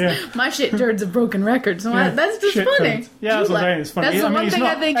records. Yeah. My shit turds have broken records. So that's just shit funny. Turds. Yeah, that's what I'm saying. It's funny. That's the one thing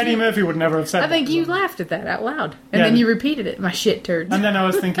I think Eddie Murphy would never have said I think that, you laughed at that out loud. And then you repeated it. My shit turds. And then I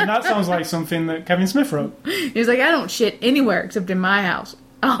was thinking, that sounds like something that Kevin Smith wrote. He was like, I don't shit anywhere except in my house.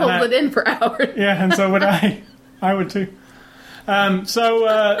 I'll hold it in for hours. Yeah, and so would I. I would too. Third,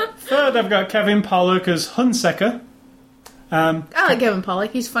 I've got Kevin Pollak as Hunsaker. I like Kevin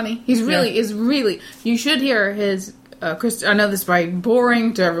Pollak. He's funny. He's really. You should hear his. I know this is probably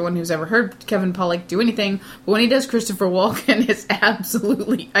boring to everyone who's ever heard Kevin Pollak do anything, but when he does Christopher Walken, it's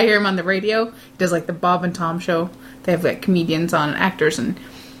absolutely. I hear him on the radio. He does like the Bob and Tom show. They have like comedians on and actors, and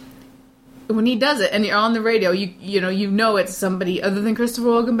when he does it, and you're on the radio, you know it's somebody other than Christopher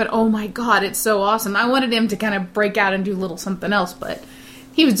Walken. But oh my god, it's so awesome! I wanted him to kind of break out and do a little something else, but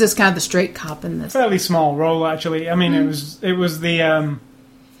he was just kind of the straight cop in this. Fairly small role, actually. I mean, it was the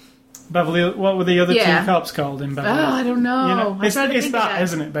Beverly. What were the other two cops called in Beverly? Oh, I don't know. It's that,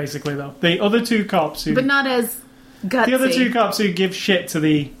 isn't it? Basically, though, the other two cops who, but not as gutsy. The other two cops who give shit to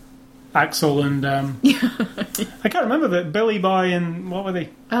the Axel and I can't remember that Billy Boy and what were they?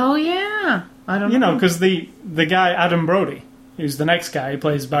 Oh yeah, I don't know. Because the guy Adam Brody, who's the next guy who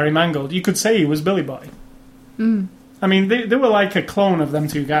plays Barry Mangold, you could say he was Billy Boy. I mean, they were like a clone of them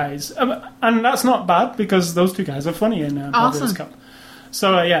two guys, and that's not bad because those two guys are funny in Beverly Cop.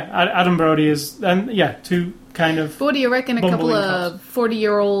 So Adam Brody is, and two kind of. But what do you reckon a couple of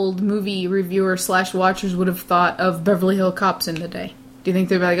 40-year-old movie reviewers / watchers would have thought of Beverly Hills Cops in the day? Do you think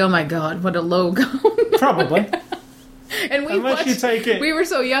they'd be like, "Oh my god, what a logo"? Probably. And we were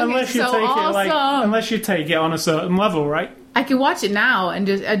so young and so awesome. Unless you take it on a certain level, right? I can watch it now and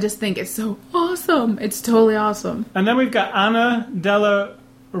I just think it's so awesome. It's totally awesome. And then we've got Ana Della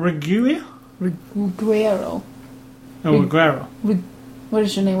Reguera. Reguero. Oh, Reguero. What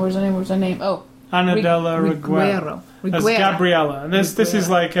is your name? Where's her name? Oh, Ana Della Reguero. That's Gabriella. And this is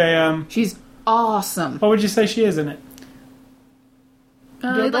like a. She's awesome. What would you say she is in it?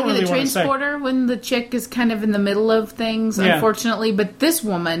 Like in the Transporter, when the chick is kind of in the middle of things, unfortunately. But this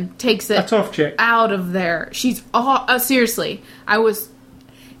woman takes it a tough chick out of there. She's seriously, I was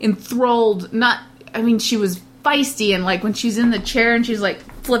enthralled. She was feisty, and like when she's in the chair and she's like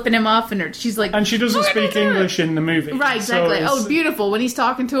flipping him off, and she's like, and she doesn't speak English in the movie, right? Exactly. So beautiful when he's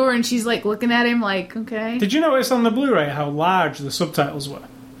talking to her and she's like looking at him like, okay. Did you notice on the Blu-ray how large the subtitles were?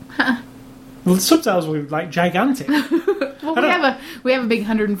 Well, the subtitles were like gigantic. Well, we have a big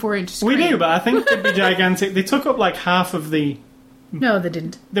 104-inch screen. We do, but I think they'd be gigantic. They took up like half of the. No, they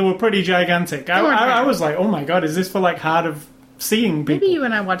didn't. They were pretty gigantic. I was like, oh my god, is this for like hard of seeing people? Maybe you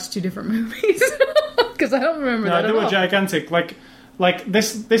and I watched two different movies because I don't remember that. No, they were gigantic. Like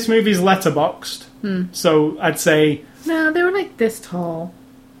this movie's letterboxed, so I'd say. No, they were like this tall.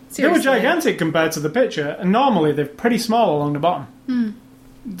 Seriously. They were gigantic compared to the picture, and normally they're pretty small along the bottom.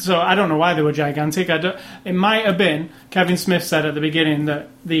 So I don't know why they were gigantic. It might have been, Kevin Smith said at the beginning that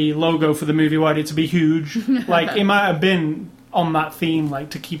the logo for the movie wanted to be huge. Like, it might have been on that theme,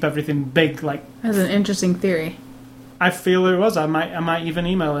 like, to keep everything big. Like, that's an interesting theory. I feel it was. I might even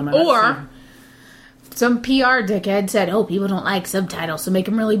email him. Or some PR dickhead said, "Oh, people don't like subtitles, so make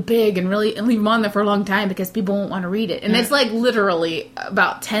them really big and leave them on there for a long time because people won't want to read it." And it's like literally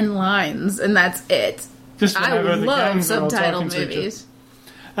about 10 lines, and that's it. Just I love subtitle movies.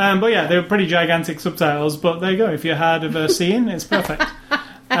 But yeah, they were pretty gigantic subtitles, but there you go. If you're hard of seeing, it's perfect.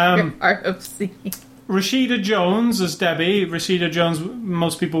 Hard of seeing. Rashida Jones as Debbie. Rashida Jones,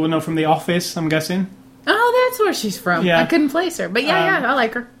 most people would know from The Office, I'm guessing. Oh, that's where she's from. Yeah. I couldn't place her. But I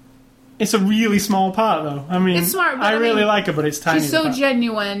like her. It's a really small part, though. I mean, it's smart, but I really like her, but it's tiny. She's so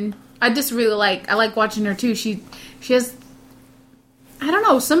genuine. I just really I like watching her, too. She has, I don't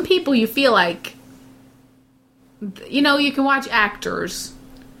know, some people you feel like, you can watch actors.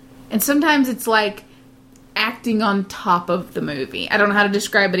 And sometimes it's like acting on top of the movie. I don't know how to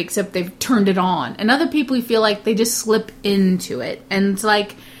describe it except they've turned it on. And other people you feel like they just slip into it. And it's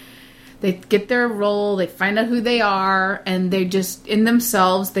like they get their role, they find out who they are, and they just, in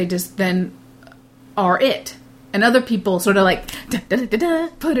themselves, they just then are it. And other people sort of like,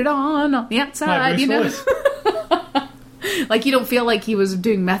 put it on the outside, Like, you don't feel like he was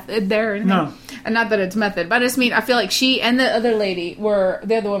doing method there or anything? No. And not that it's method, but I just mean, I feel like she and the other lady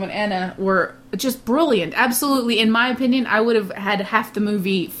the other woman, Anna, were just brilliant. Absolutely, in my opinion, I would have had half the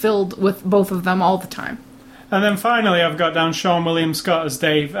movie filled with both of them all the time. And then finally, I've got down Sean William Scott as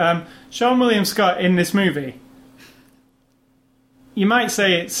Dave. Sean William Scott in this movie, you might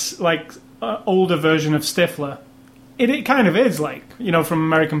say it's like an older version of Stifler. It kind of is, like, you know, from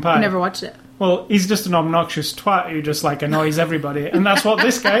American Pie. I never watched it. Well, he's just an obnoxious twat who just, like, annoys everybody. And that's what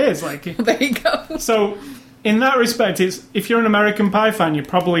this guy is, like. There you go. So, in that respect, if you're an American Pie fan, you're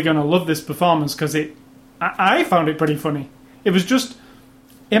probably going to love this performance, because I found it pretty funny. It was just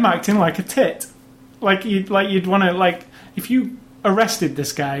him acting like a tit. You'd want to, like, if you arrested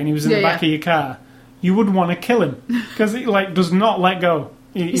this guy and he was in the back of your car, you would want to kill him, because he, like, does not let go.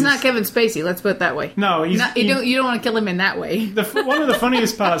 He's not Kevin Spacey, let's put it that way. No, you don't want to kill him in that way. One of the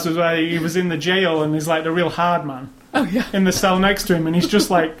funniest parts was where he was in the jail and there's, like, the real hard man in the cell next to him, and he's just,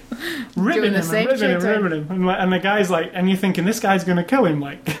 like, ribbing him. And the guy's like, and you're thinking, this guy's going to kill him.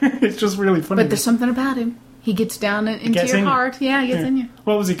 Like, it's just really funny. But there's something about him. He gets down into your heart. Yeah, he gets in you.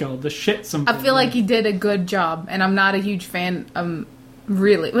 What was he called? The shit something. I feel like he did a good job, and I'm not a huge fan.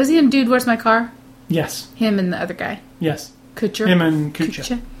 Really. Was he in Dude, Where's My Car? Yes. Him and the other guy. Yes. Kutcher. Him and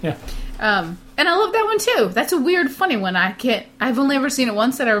Kutcher. Yeah. And I love that one too. That's a weird, funny one. I've only ever seen it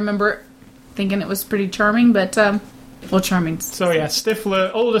once, and I remember thinking it was pretty charming, but, charming. So yeah,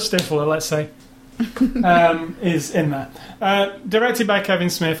 older Stifler, let's say, is in there. Directed by Kevin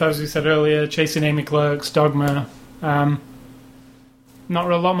Smith, as we said earlier, Chasing Amy, Clerks, Dogma. Not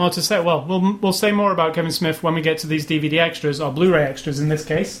a lot more to say. Well, we'll say more about Kevin Smith when we get to these DVD extras, or Blu-ray extras in this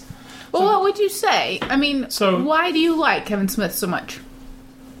case. Well, what would you say? I mean, why do you like Kevin Smith so much?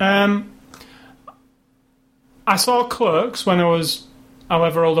 I saw Clerks when I was,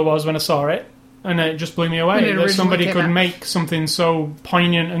 however old I was when I saw it, and it just blew me away that somebody could make something so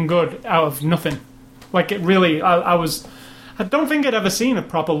poignant and good out of nothing. Like, it really, I don't think I'd ever seen a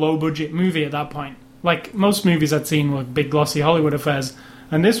proper low-budget movie at that point. Like, most movies I'd seen were big, glossy Hollywood affairs,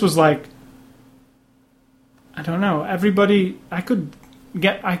 and this was like, I don't know, everybody, I could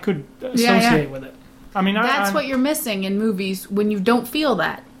associate with it. I mean, that's what you're missing in movies when you don't feel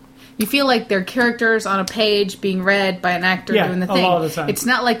that. You feel like they're characters on a page being read by an actor doing the thing. A lot of the time. It's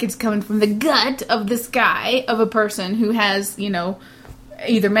not like it's coming from the gut of this guy, of a person who has, you know,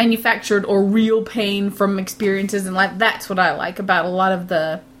 either manufactured or real pain from experiences in life. That's what I like about a lot of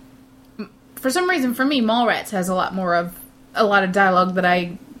the... For some reason, for me, Mallrats has a lot of dialogue that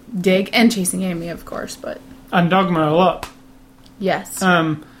I dig, and Chasing Amy, of course, but... And Dogma a lot. Yes.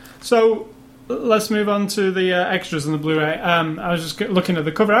 So let's move on to the extras in the Blu-ray. I was just looking at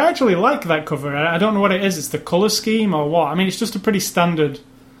the cover. I actually like that cover. I don't know what it is. It's the colour scheme or what. I mean, it's just a pretty standard...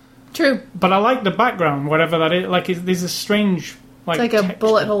 True. But I like the background, whatever that is. Like, there's a strange... Like, it's like a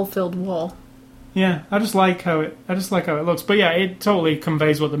bullet hole filled wall. Yeah, I just like how it looks. But yeah, it totally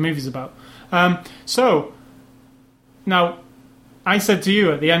conveys what the movie's about. So, now, I said to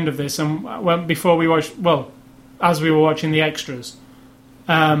you at the end of this, and before we watched... Well, as we were watching the extras,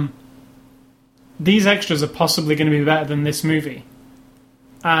 these extras are possibly going to be better than this movie.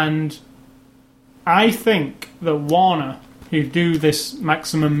 And I think that Warner, who do this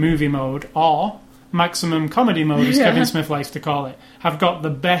maximum movie mode, or maximum comedy mode, as Kevin Smith likes to call it, have got the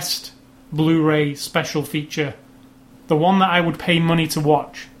best Blu-ray special feature. The one that I would pay money to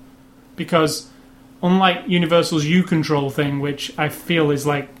watch. Because unlike Universal's U-Control thing, which I feel is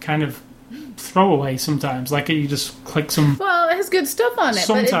like kind of throwaway sometimes, like you just click some... Well, it has good stuff on it,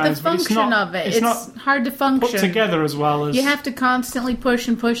 sometimes, but the function of it, it's not hard to function. Put together as well as... You have to constantly push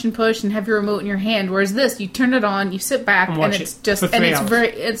and push and push and have your remote in your hand, whereas this, you turn it on, you sit back, and it's just...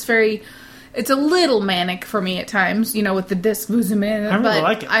 And it's a little manic for me at times, you know, with the disc losing in it. I really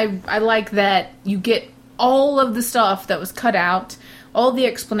like it. I like that you get all of the stuff that was cut out, all the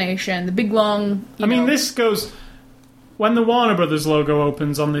explanation, the big long... this goes... When the Warner Brothers logo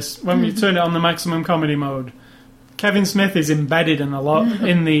opens on this, when we turn it on the maximum comedy mode, Kevin Smith is embedded in a lot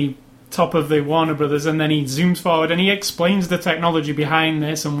in the top of the Warner Brothers, and then he zooms forward and he explains the technology behind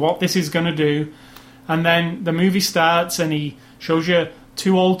this and what this is going to do. And then the movie starts and he shows you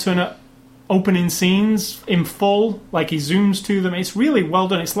two alternate opening scenes in full, like he zooms to them. It's really well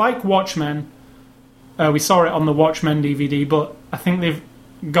done. It's like Watchmen. We saw it on the Watchmen DVD, but I think they've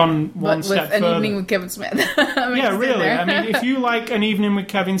gone one step further. An Evening with Kevin Smith. Yeah, really. I mean, if you like An Evening with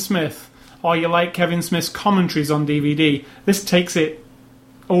Kevin Smith, or you like Kevin Smith's commentaries on DVD, this takes it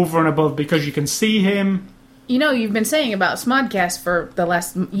over and above because you can see him. You know, you've been saying about Smodcast for the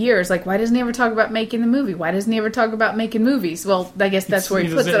last years, like, why doesn't he ever talk about making the movie? Why doesn't he ever talk about making movies? Well, I guess that's where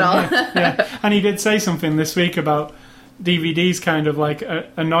he puts it all. Yeah. And he did say something this week about DVD's kind of like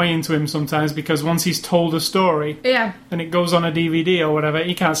annoying to him sometimes because once he's told a story Yeah. and it goes on a DVD or whatever,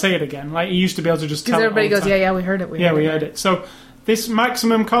 he can't say it again. Like he used to be able to just tell Because it everybody all the goes, time. yeah, we heard it. We heard it. So this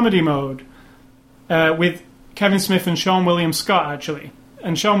maximum comedy mode with Kevin Smith and Sean William Scott, actually.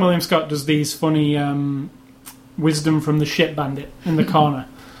 And Sean William Scott does these funny wisdom from the shit bandit in the corner.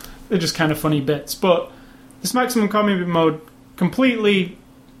 They're just kind of funny bits. But this maximum comedy mode completely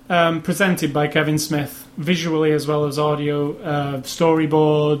presented by Kevin Smith, visually as well as audio,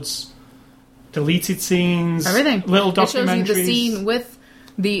 storyboards, deleted scenes, Everything. little documentaries. It shows you the scene with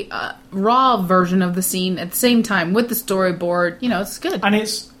the raw version of the scene at the same time with the storyboard. You know, it's good. And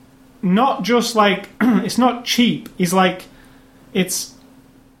it's not just like it's not cheap. It's like it's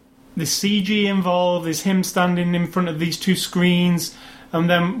the CG involved. There's him standing in front of these two screens, and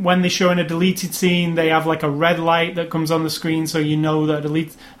then when they show in a deleted scene, they have like a red light that comes on the screen, so you know that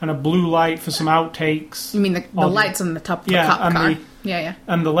delete, and a blue light for some outtakes. You mean the lights on the top of the cop and car? the- Yeah.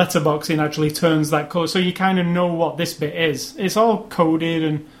 And the letterboxing actually turns that code, so you kind of know what this bit is. It's all coded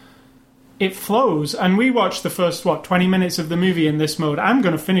and it flows. And we watched the first 20 minutes of the movie in this mode. I'm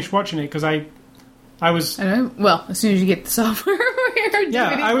going to finish watching it because I was I know. Well, as soon as you get the software,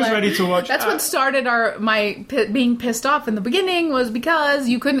 I was ready to watch. That's what started my being pissed off in the beginning was because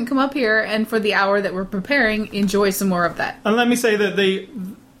you couldn't come up here and for the hour that we're preparing, enjoy some more of that. And let me say that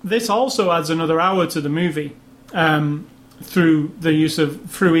this also adds another hour to the movie through the use of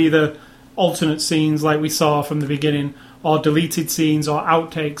through either alternate scenes like we saw from the beginning, or deleted scenes, or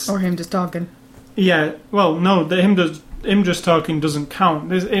outtakes. Or him just talking. Yeah, well, no, him just talking doesn't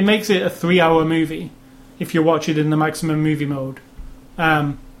count. It makes it a 3-hour movie if you watch it in the maximum movie mode.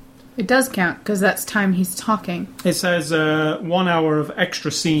 It does count because that's time he's talking. It says 1 hour of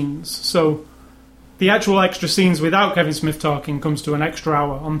extra scenes. So the actual extra scenes without Kevin Smith talking comes to an extra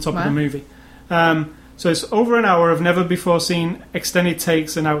hour on top of the movie. So it's over an hour of never-before-seen extended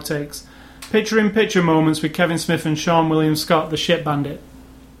takes and outtakes. Picture-in-picture moments with Kevin Smith and Sean William Scott, the shit bandit.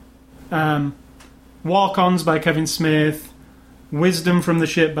 Walk-ons by Kevin Smith. Wisdom from the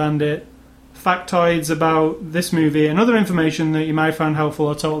shit bandit. Factoids about this movie and other information that you might find helpful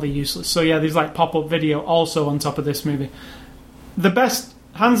or totally useless. So yeah, there's like pop-up video also on top of this movie. The best,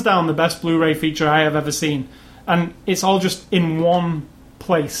 hands down, the best Blu-ray feature I have ever seen. And it's all just in one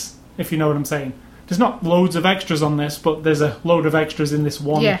place, if you know what I'm saying. There's not loads of extras on this, but there's a load of extras in this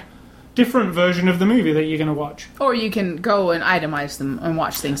one different version of the movie that you're going to watch. Or you can go and itemize them and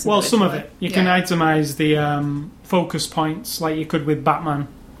watch things. Well, some of it. You can itemize the focus points like you could with Batman,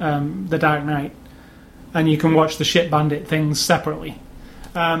 The Dark Knight. And you can watch the shit bandit things separately.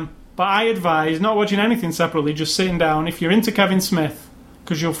 But I advise not watching anything separately, just sitting down. If you're into Kevin Smith,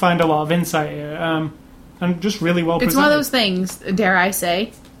 because you'll find a lot of insight here. And just really well presented. It's one of those things, dare I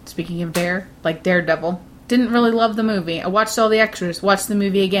say, speaking of dare, like Daredevil. Didn't really love the movie. I watched all the extras, watched the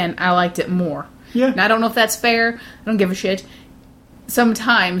movie again. I liked it more. Yeah. Now, I don't know if that's fair. I don't give a shit.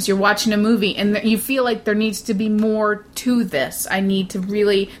 Sometimes you're watching a movie and you feel like there needs to be more to this. I need to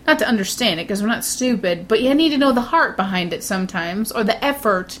really, not to understand it because we're not stupid, but you need to know the heart behind it sometimes, or the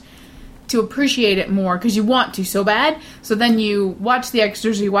effort to appreciate it more because you want to so bad. So then you watch the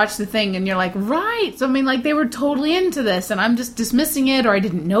extras, or you watch the thing, and you're like, right. So I mean, like, they were totally into this, and I'm just dismissing it, or I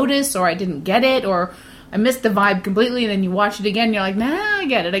didn't notice, or I didn't get it, or I missed the vibe completely. And then you watch it again, and you're like, nah, I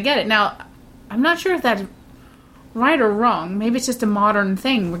get it. Now, I'm not sure if that's right or wrong. Maybe it's just a modern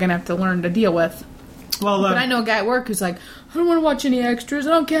thing we're gonna have to learn to deal with. Well, but I know a guy at work who's like, I don't want to watch any extras. I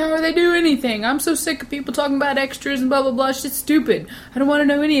don't care how they do anything. I'm so sick of people talking about extras and blah, blah, blah. Shit's stupid. I don't want to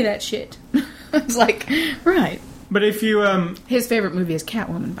know any of that shit. It's like, right. But if you... His favorite movie is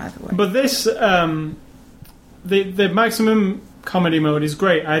Catwoman, by the way. But this... the maximum comedy mode is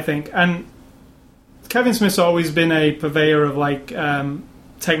great, I think. And Kevin Smith's always been a purveyor of, like...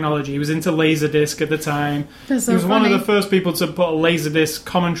 technology. He was into Laserdisc at the time. That's so he was funny. one of the first people to put a Laserdisc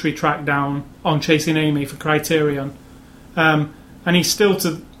commentary track down on Chasing Amy for Criterion. And he still,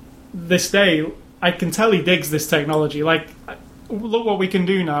 to this day, I can tell he digs this technology. Like, look what we can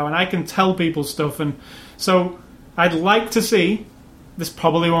do now, and I can tell people stuff. And so I'd like to see, this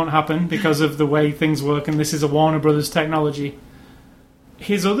probably won't happen because of the way things work, and this is a Warner Brothers technology,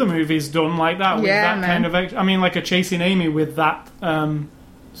 his other movies done like that, with that kind of... I mean, like a Chasing Amy with that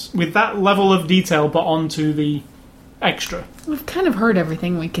level of detail, but onto the extra. We've kind of heard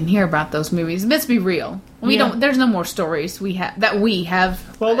everything we can hear about those movies. Let's be real. We don't. There's no more stories we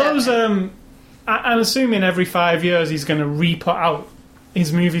have. Well, those. I'm assuming every 5 years he's going to re-put out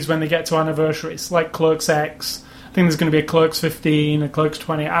his movies when they get to anniversaries, like Clerks X. I think there's going to be a Clerks 15, a Clerks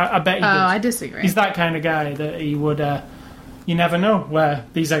 20. I bet he does. I disagree. He's that kind of guy that he would... you never know where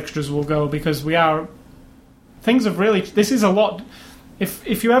these extras will go, because we are things have really... This is a lot...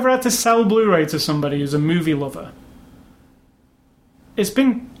 If you ever had to sell Blu-ray to somebody who's a movie lover, it's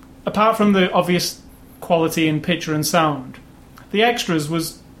been, apart from the obvious quality in picture and sound, the extras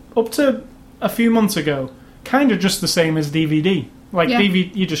was, up to a few months ago, kind of just the same as DVD. Like,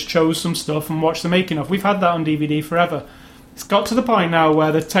 DVD, you just chose some stuff and watched the making of. We've had that on DVD forever. It's got to the point now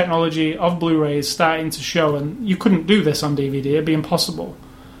where the technology of Blu-ray is starting to show, and you couldn't do this on DVD. It'd be impossible.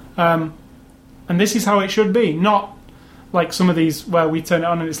 And this is how it should be. Not like some of these where we turn it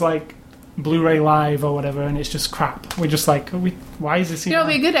on and it's like Blu-ray Live or whatever, and it's just crap. We're just like, why is this? It'd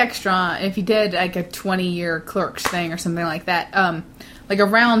be a good extra if you did like a 20-year Clerks thing or something like that. Like a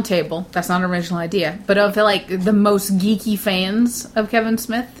round table. That's not an original idea, but of like the most geeky fans of Kevin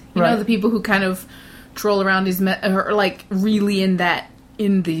Smith. You know, the people who kind of troll around his or like really in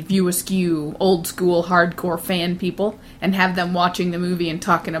the View Askew old school hardcore fan people, and have them watching the movie and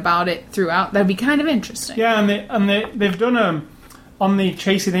talking about it throughout. That'd be kind of interesting. Yeah, and they've done on the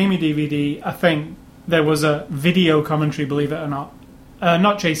Chasing Amy DVD, I think there was a video commentary, believe it or not.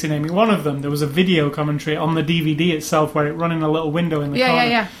 Not Chasing Amy, one of them, there was a video commentary on the DVD itself where it ran in a little window in the corner.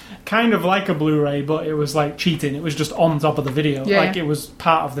 Yeah. Kind of like a Blu-ray, but it was like cheating. It was just on top of the video. It was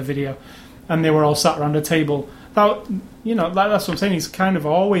part of the video. And they were all sat around a table. That's what I'm saying. He's kind of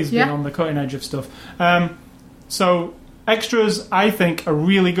always been on the cutting edge of stuff. So extras, I think, are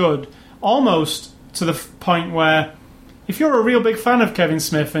really good. Almost to the point where if you're a real big fan of Kevin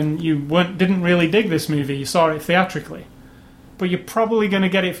Smith and you didn't really dig this movie, you saw it theatrically, but you're probably going to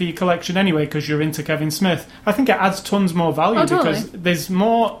get it for your collection anyway because you're into Kevin Smith. I think it adds tons more value because there's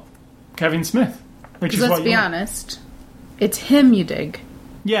more Kevin Smith, which is what let's be honest, it's him you dig.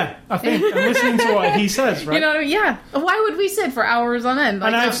 Yeah, I think. And listening to what he says, right? You know what I mean? Yeah. Why would we sit for hours on end? Like,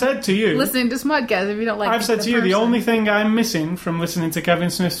 and I've said to you... listening to Smodcast if you don't like I've said to you, the only thing I'm missing from listening to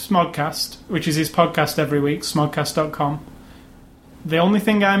Kevin Smith's Smodcast, which is his podcast every week, smodcast.com, the only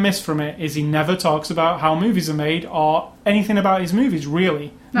thing I miss from it is he never talks about how movies are made or anything about his movies,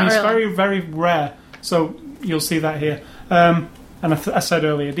 really. It's very, very rare. So you'll see that here. And I said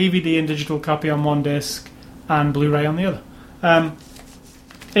earlier, DVD and digital copy on one disc and Blu-ray on the other.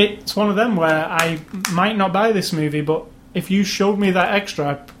 It's one of them where I might not buy this movie, but if you showed me that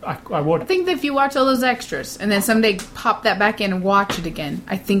extra, I would. I think that if you watch all those extras and then someday pop that back in and watch it again,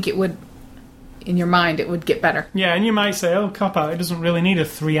 I think it would, in your mind, it would get better. Yeah, and you might say, oh, cop out, it doesn't really need a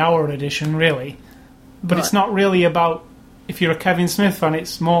 3-hour edition, really. But it's not really about, if you're a Kevin Smith fan,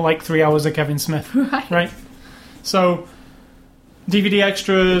 it's more like 3 hours of Kevin Smith. Right? So, DVD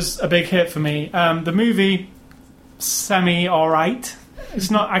extras, a big hit for me. The movie, semi-alright. It's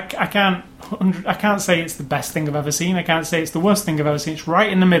not. I can't say it's the best thing I've ever seen. I can't say it's the worst thing I've ever seen. It's right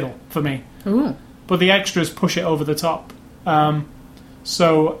in the middle for me. Ooh. But the extras push it over the top.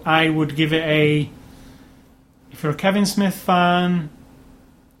 So I would give it a... If you're a Kevin Smith fan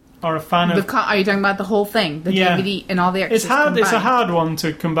or a fan of... Are you talking about the whole thing? The DVD and all the extras combined? It's a hard one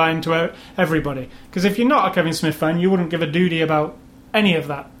to combine to everybody. Because if you're not a Kevin Smith fan, you wouldn't give a doody about any of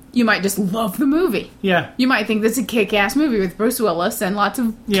that. You might just love the movie. Yeah. You might think this is a kick-ass movie with Bruce Willis and lots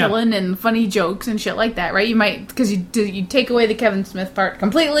of killing and funny jokes and shit like that, right? You might, because you take away the Kevin Smith part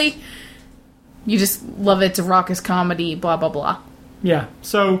completely, you just love it. It's a raucous comedy, blah, blah, blah. Yeah.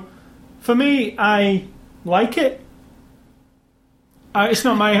 So, for me, I like it. It's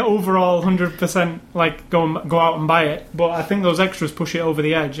not my overall 100% like go out and buy it, but I think those extras push it over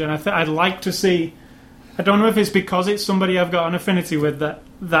the edge, and I'd like to see... I don't know if it's because it's somebody I've got an affinity with that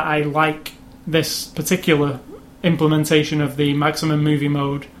I like this particular implementation of the maximum movie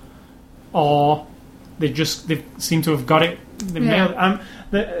mode, or they seem to have got it. Nailed it.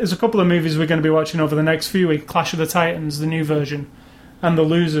 There's a couple of movies we're going to be watching over the next few weeks: Clash of the Titans, the new version, and The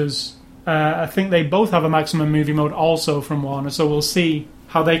Losers. I think they both have a maximum movie mode also from Warner, so we'll see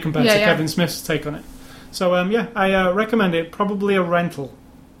how they compare to Kevin Smith's take on it. So I recommend it. Probably a rental,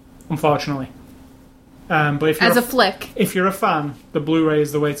 unfortunately. But if you're a flick, if you're a fan, the Blu-ray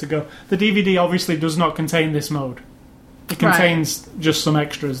is the way to go. The DVD obviously does not contain this mode. It contains just some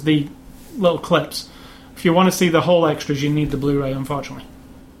extras, the little clips. If you want to see the whole extras, you need the Blu-ray, unfortunately.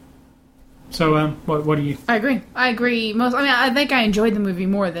 So, what do you? I agree. I think I enjoyed the movie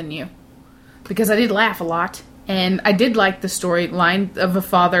more than you because I did laugh a lot, and I did like the storyline of a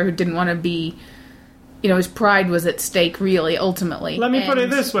father who didn't want to be. His pride was at stake, really, ultimately. Let me put it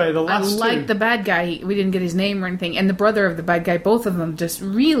this way, the last two... I liked the bad guy. We didn't get his name or anything. And the brother of the bad guy, both of them just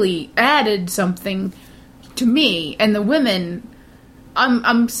really added something to me. And the women,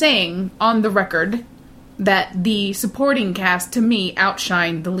 I'm saying, on the record, that the supporting cast, to me,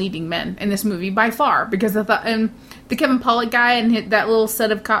 outshined the leading men in this movie by far. Because I thought, and the Kevin Pollak guy and that little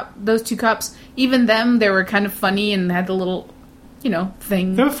set of those two cops, even them, they were kind of funny and had the little,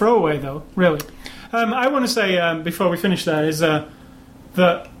 thing. They were throwaway, though, really. I want to say, before we finish that, is that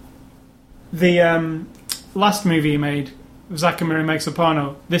the last movie he made, Zack and Miri Makes a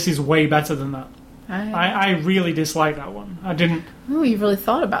Porno, this is way better than that. I really dislike that one. I didn't... Oh, you really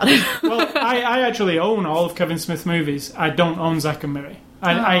thought about it. Well, I actually own all of Kevin Smith movies. I don't own Zack and Miri.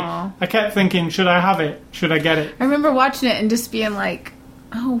 I kept thinking, should I have it? Should I get it? I remember watching it and just being like,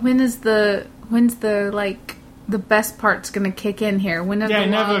 oh, when's the best part's going to kick in here? It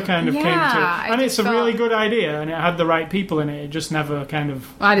never kind of came to it. And it's a really good idea, and it had the right people in it. It just never kind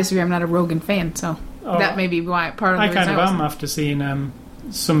of... Well, I disagree. I'm not a Rogan fan, so that may be why part of the reason I kind of am after seeing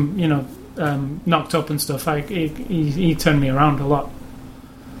some, Knocked Up and stuff. He turned me around a lot.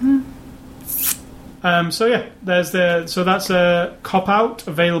 So yeah, so that's a Cop Out,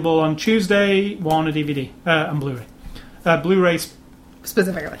 available on Tuesday, Warner DVD and Blu-ray. Blu-ray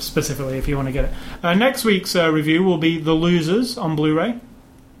specifically, if you want to get it. Next week's review will be The Losers on Blu-ray.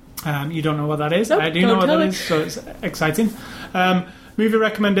 You don't know what that is? Nope, I do know what that is, so it's exciting. Movie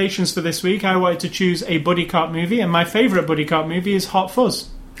recommendations for this week. I wanted to choose a buddy cop movie, and my favourite buddy cop movie is Hot Fuzz,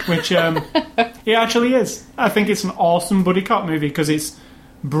 which it actually is. I think it's an awesome buddy cop movie because it's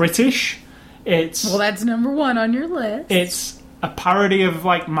British. Well, that's number one on your list. It's a parody of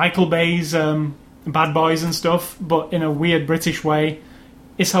like Michael Bay's Bad Boys and stuff, but in a weird British way.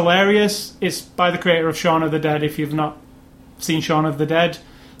 It's hilarious. It's by the creator of Shaun of the Dead. If you've not seen Shaun of the Dead,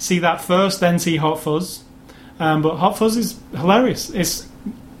 see that first, then see Hot Fuzz. But Hot Fuzz is hilarious. It's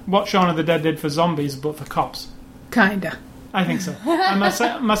what Shaun of the Dead did for zombies, but for cops. Kinda. I think so. And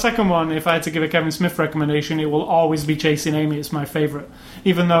my second one, if I had to give a Kevin Smith recommendation, it will always be Chasing Amy. It's my favourite.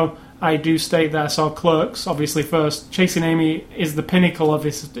 Even though I do state that I saw Clerks, obviously, first. Chasing Amy is the pinnacle of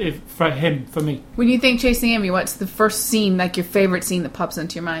this for me. When you think Chasing Amy, what's the first scene, like your favourite scene that pops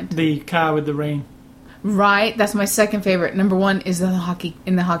into your mind? The car with the rain. Right, that's my second favourite. Number one is the hockey team. Yeah,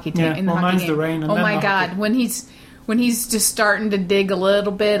 in the hockey mine's game. the rain. And oh then my the god, hockey. when he's just starting to dig a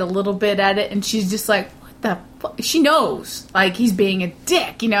little bit at it, and she's just like, what the fuck? She knows, like, he's being a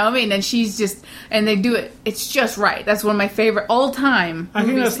dick, you know what I mean? And she's just, and they do it, it's just right. That's one of my favorite all-time I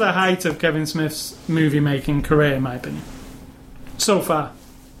think that's scenes. the height of Kevin Smith's movie-making career, in my opinion. So far.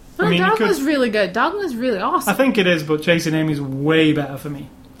 Oh, Dogma's really good. Dogma's really awesome. I think it is, but Chasing Amy's way better for me.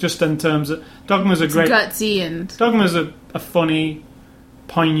 Just in terms of... Dogma's it's gutsy and... Dogma's a funny,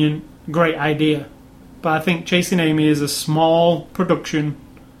 poignant, great idea. But I think Chasing Amy is a small production...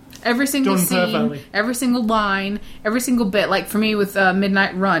 Every single done scene, perfectly. Every single line, every single bit. Like for me with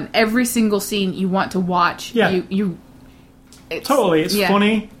Midnight Run, every single scene you want to watch. Yeah. It's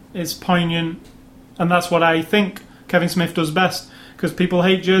funny, it's poignant, and that's what I think Kevin Smith does best. Because people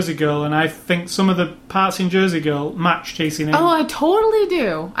hate Jersey Girl, and I think some of the parts in Jersey Girl match Chasing Amy. Oh, I totally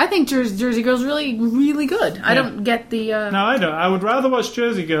do. I think Jersey Girl's really, really good. Yeah. I don't get the... No, I don't. I would rather watch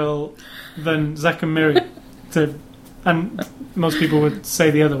Jersey Girl than Zack and Miri. And most people would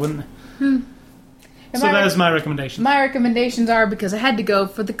say the other, wouldn't they? So there's my recommendations. My recommendations are, because I had to go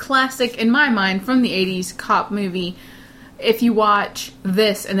for the classic, in my mind, from the 80s cop movie. If you watch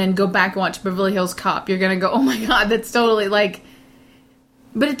this and then go back and watch Beverly Hills Cop, you're going to go, oh my god, that's totally like...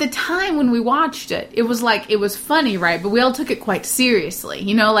 But at the time when we watched it, it was like, it was funny, right? But we all took it quite seriously.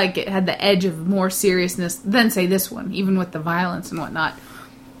 You know, like it had the edge of more seriousness than, say, this one, even with the violence and whatnot.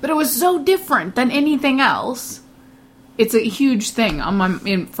 But it was so different than anything else. It's a huge thing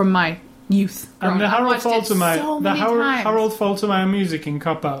from my youth. And the Harold Faltermeyer music in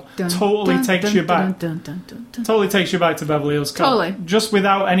Cop Out totally takes you back. Totally takes you back to Beverly Hills Cop. Totally. Just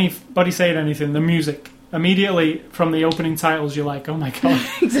without anybody saying anything, the music. Immediately from the opening titles, you're like, oh my god.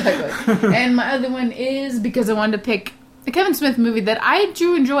 Exactly. And my other one is because I wanted to pick a Kevin Smith movie that I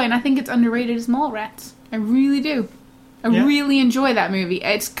do enjoy, and I think it's underrated, is Mallrats. I really do. I really enjoy that movie.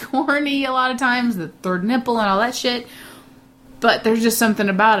 It's corny a lot of times, the third nipple and all that shit. But there's just something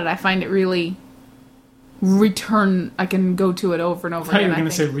about it. I find it really I can go to it over and over again. I thought you were going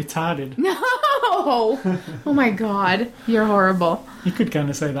to say retarded. No! Oh my god. You're horrible. You could kind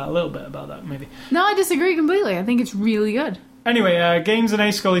of say that a little bit about that, maybe. No, I disagree completely. I think it's really good. Anyway, games and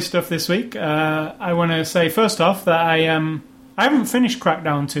A Scully stuff this week. I want to say, first off, that I haven't finished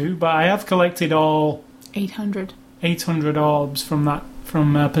Crackdown 2, but I have collected all... 800 orbs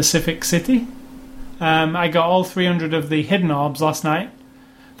from Pacific City. I got all 300 of the hidden orbs last night.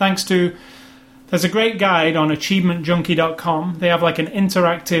 Thanks to... There's a great guide on achievementjunkie.com. They have like an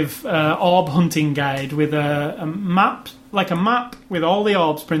interactive orb hunting guide with a map with all the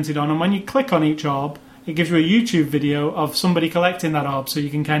orbs printed on. And when you click on each orb, it gives you a YouTube video of somebody collecting that orb, so you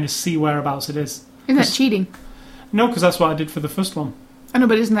can kind of see whereabouts it is. Isn't that cheating? No, because that's what I did for the first one. I know,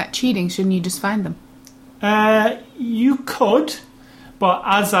 but isn't that cheating? Shouldn't you just find them? You could,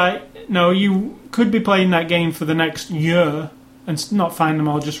 but you could be playing that game for the next year and not find them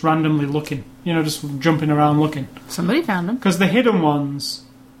all, just randomly looking. Just jumping around looking. Somebody found them. Because the hidden ones,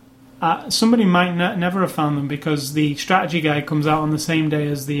 somebody might never have found them because the strategy guide comes out on the same day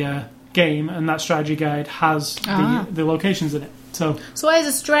as the game, and that strategy guide has the locations in it. So why is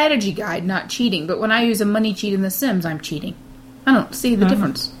a strategy guide not cheating? But when I use a money cheat in The Sims, I'm cheating. I don't see the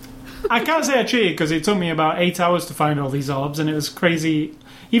difference. I can't say I cheated because it took me about 8 hours to find all these orbs, and it was crazy.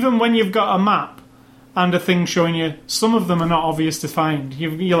 Even when you've got a map and a thing showing you, some of them are not obvious to find.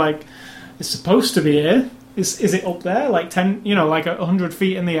 You're like, it's supposed to be here. Is it up there, like 10, like 100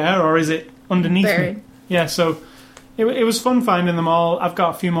 feet in the air, or is it underneath Buried. me? Yeah, so it was fun finding them all. I've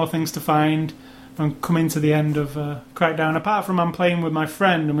got a few more things to find. I'm coming to the end of Crackdown. Apart from I'm playing with my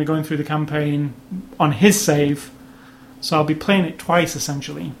friend and we're going through the campaign on his save, so I'll be playing it twice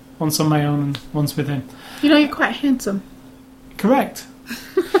essentially. Once on my own and once with him. You're quite handsome. Correct.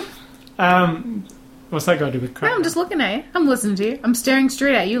 What's that got to do with Crackdown? No, I'm just looking at you. I'm listening to you. I'm staring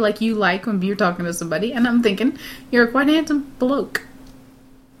straight at you like when you're talking to somebody, and I'm thinking, you're a quite handsome bloke.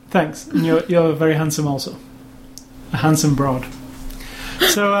 Thanks. And you're very handsome also. A handsome broad.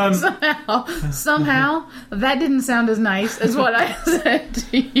 So somehow, that didn't sound as nice as what I said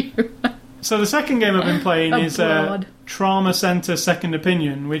to you. So the second game I've been playing is Trauma Center Second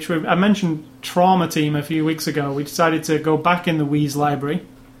Opinion, which I mentioned Trauma Team a few weeks ago. We decided to go back in the Wii's library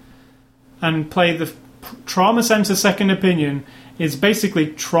and play the Trauma Center Second Opinion. Is basically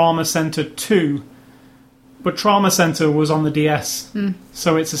Trauma Center 2, but Trauma Center was on the DS.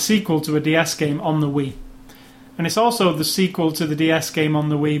 So it's a sequel to a DS game on the Wii. And it's also the sequel to the DS game on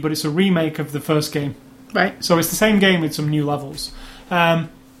the Wii, but it's a remake of the first game. Right. So it's the same game with some new levels.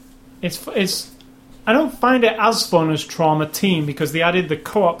 It's I don't find it as fun as Trauma Team because they added the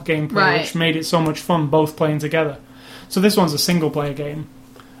co-op gameplay, which made it so much fun both playing together. So this one's a single-player game,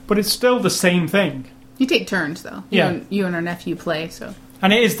 but it's still the same thing. You take turns, though. You and our nephew play, so.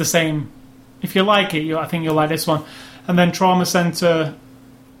 And it is the same. If you like it, I think you'll like this one. And then Trauma Center...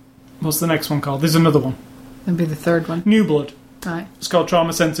 What's the next one called? There's another one. That'd be the third one. New Blood. Right. It's called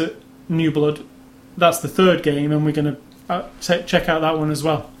Trauma Center New Blood. That's the third game, and we're going to check out that one as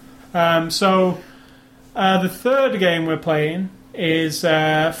well. The third game we're playing is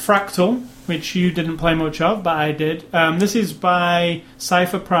Fractal, which you didn't play much of, but I did. This is by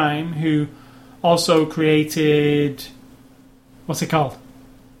Cypher Prime, who also created... What's it called?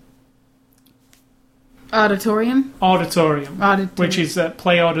 Auditorium, which is at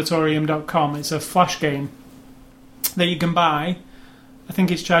playauditorium.com. It's a flash game that you can buy. I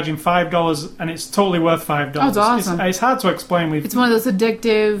think it's charging $5, and it's totally worth $5. Oh, it's awesome. It's hard to explain. It's one of those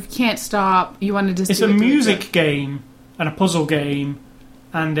addictive, can't stop. You want to just. It's a music game and a puzzle game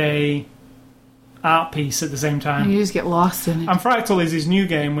and a art piece at the same time. And you just get lost in it. And Fractal is his new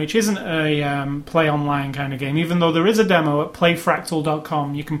game, which isn't a play online kind of game. Even though there is a demo at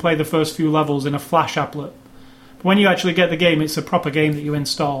playfractal.com, you can play the first few levels in a Flash applet. But when you actually get the game, it's a proper game that you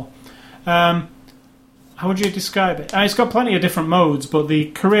install. How would you describe it? It's got plenty of different modes, but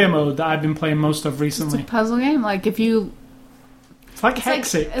the career mode that I've been playing most of recently... It's a puzzle game. Like if you... It's like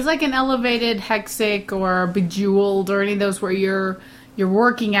Hexic. It's like an elevated Hexic or Bejeweled or any of those where you're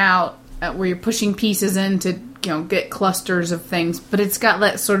working out, where you're pushing pieces in to get clusters of things. But it's got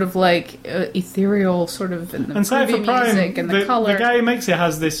that sort of like ethereal sort of in the movie music and the color. The guy who makes it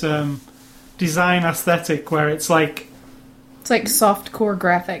has this design aesthetic where it's like... It's like softcore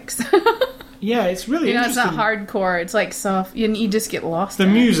graphics. Yeah, it's really interesting. It's not hardcore. It's like soft. You just get lost in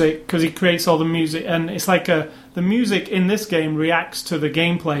it. Music, because he creates all the music, and it's like the music in this game reacts to the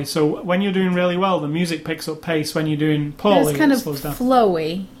gameplay. So when you're doing really well, the music picks up pace. When you're doing poorly, it's kind it of slows down.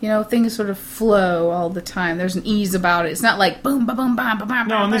 Flowy. Things sort of flow all the time. There's an ease about it. It's not like boom, ba boom, bam, ba bam.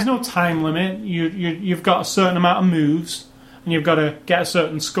 No, and there's no time limit. You've got a certain amount of moves, and you've got to get a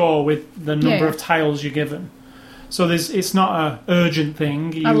certain score with the number of tiles you're given. So it's not an urgent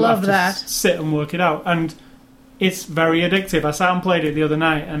thing. You I love have to that. Sit and work it out. And it's very addictive. I sat and played it the other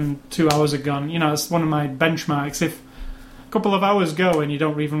night and 2 hours had gone. It's one of my benchmarks. If a couple of hours go and you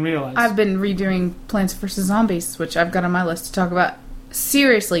don't even realise. I've been redoing Plants vs. Zombies, which I've got on my list to talk about.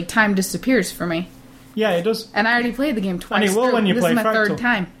 Seriously, time disappears for me. Yeah, it does. And I already played the game twice. And it will when you play Fractal. This is my third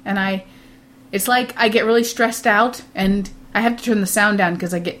time. And it's like I get really stressed out and... I have to turn the sound down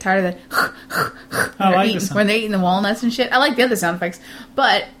because I get tired of that when they're eating the walnuts and shit. I like the other sound effects.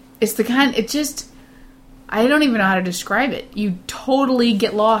 But it's the kind... It just... I don't even know how to describe it. You totally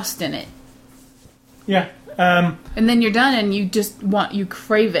get lost in it. Yeah. And then you're done, and you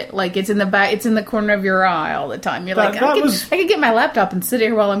crave it. Like it's in the back, it's in the corner of your eye all the time. You're like, I could get my laptop and sit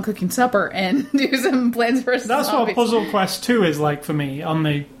here while I'm cooking supper and do some Plants vs. That's Zombies. what Puzzle Quest 2 is like for me on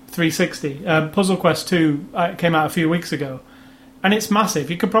the 360. Puzzle Quest 2 came out a few weeks ago, and it's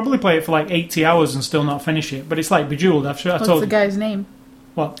massive. You could probably play it for like 80 hours and still not finish it, but it's like Bejeweled. I told What's the guy's name?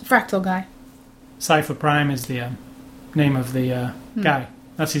 What? Fractal guy. Cypher Prime is the name of the guy.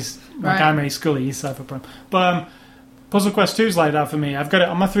 That's his... Right. Guy May Scully, he's Cypher Prime. But Puzzle Quest 2 is like that for me. I've got it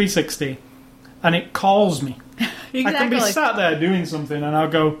on my 360, and it calls me. Exactly. I can be sat there doing something, and I'll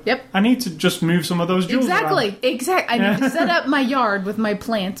go, Yep. I need to just move some of those jewels around. Exactly. I need to set up my yard with my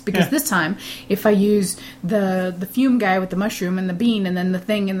plants, because this time, if I use the fume guy with the mushroom and the bean and then the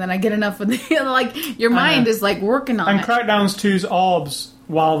thing, and then I get enough of the... like, your mind is, like, working on and it. Crackdown's 2's orbs,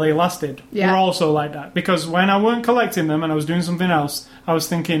 while they lasted, were also like that. Because when I weren't collecting them and I was doing something else, I was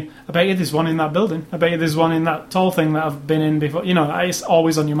thinking, I bet you there's one in that building. I bet you there's one in that tall thing that I've been in before. You know, it's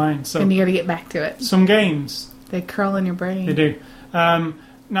always on your mind. So and you got to get back to it. Some games... They curl in your brain. They do.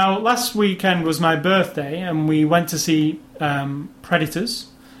 Now, last weekend was my birthday, and we went to see Predators,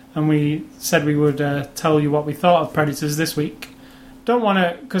 and we said we would tell you what we thought of Predators this week. Don't want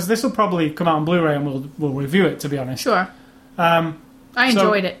to, because this will probably come out on Blu-ray, and we'll review it, to be honest. Sure. I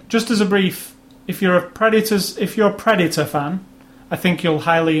enjoyed it. Just as a brief, if you're a Predator fan, I think you'll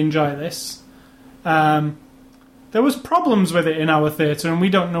highly enjoy this. There was problems with it in our theatre, and we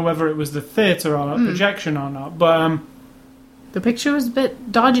don't know whether it was the theatre or projection or not, but... the picture was a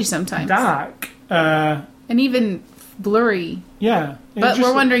bit dodgy sometimes. Dark. And even blurry. Yeah. But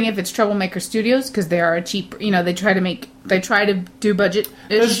we're wondering if it's Troublemaker Studios, because they are a cheap... You know, they try to do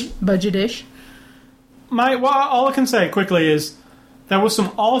budget-ish. All I can say quickly is there were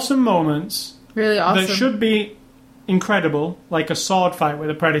some awesome moments... Really awesome. That should be incredible, like a sword fight with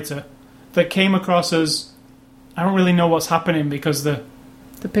a Predator, that came across as... I don't really know what's happening because the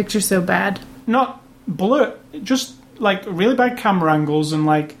picture's so bad. Not blur, just like really bad camera angles, and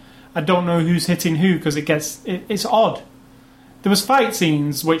like I don't know who's hitting who because it's odd. There was fight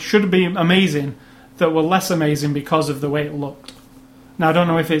scenes which should be amazing that were less amazing because of the way it looked. Now I don't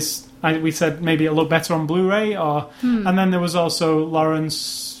know if it's we said maybe it looked better on Blu-ray or and then there was also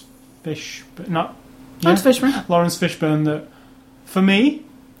Lawrence Fishburne. Lawrence Fishburne, that for me,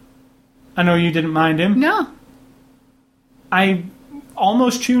 I know you didn't mind him. No. I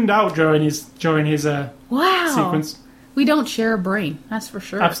almost tuned out during his sequence. We don't share a brain, that's for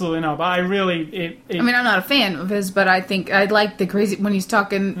sure. Absolutely not. But I really... I mean, I'm not a fan of his, but I think I like the crazy... When he's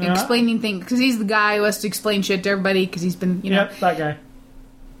talking, explaining things... Because he's the guy who has to explain shit to everybody, because he's been, you know... Yep, that guy.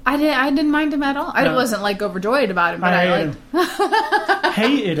 I didn't mind him at all. I wasn't, like, overjoyed about him, but I liked him.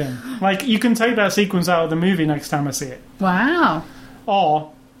 Hated him. Like, you can take that sequence out of the movie next time I see it. Wow.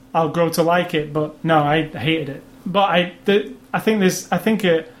 Or I'll grow to like it, but no, I hated it. But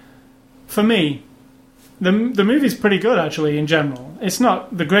for me, the movie's pretty good actually in general. It's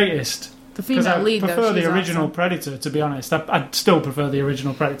not the greatest. The female lead, I prefer the original awesome. Predator, to be honest. I still prefer the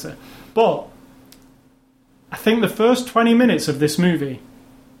original Predator. But I think the first 20 minutes of this movie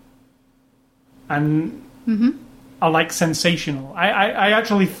are like sensational. I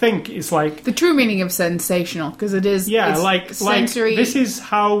actually think it's like the true meaning of sensational, because it is sensory. This is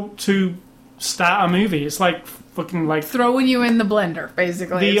how to start a movie. It's like fucking like throwing you in the blender,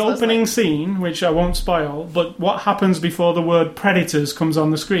 basically. The opening scene, which I won't spoil, but what happens before the word Predators comes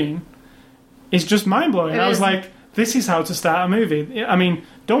on the screen is just mind blowing. I was like, this is how to start a movie. I mean,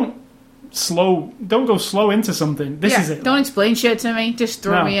 don't go slow into something. This is it. Don't explain shit to me. Just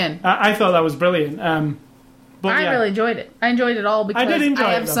throw me in. I thought that was brilliant. But I really enjoyed it. I enjoyed it all because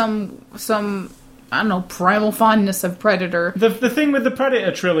I have some I don't know, primal fondness of Predator. The thing with the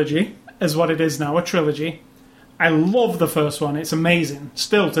Predator trilogy is what it is now, a trilogy. I love the first one. It's amazing.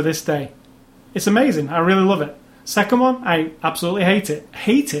 Still to this day. It's amazing. I really love it. Second one, I absolutely hate it.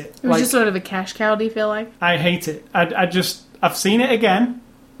 Hate it. It was just sort of a cash cow, do you feel like? I hate it. I've seen it again,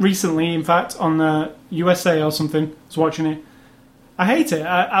 recently, in fact, on the USA or something. I was watching it. I hate it.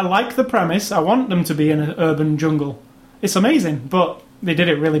 I like the premise. I want them to be in an urban jungle. It's amazing, but they did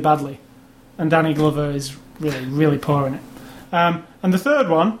it really badly. And Danny Glover is really, really poor in it. And the third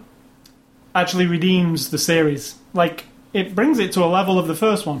one actually redeems the series. Like, it brings it to a level of the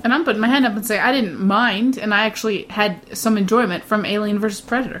first one. And I'm putting my hand up and saying I didn't mind, and I actually had some enjoyment from Alien vs.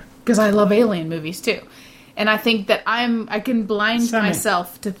 Predator. Because I love Alien movies, too. And I think that I can blind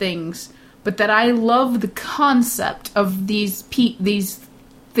myself to things, but that I love the concept of these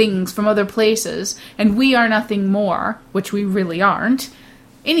things from other places, and we are nothing more, which we really aren't,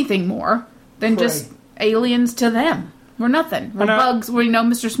 anything more than just aliens to them. We're nothing. We're bugs. We know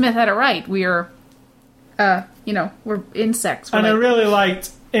Mr. Smith had it right. We are we're insects. We're And I like, really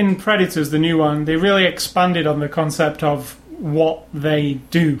liked, in Predators, the new one, they really expanded on the concept of what they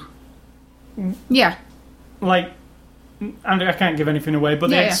do. yeah, Like, and I can't give anything away, but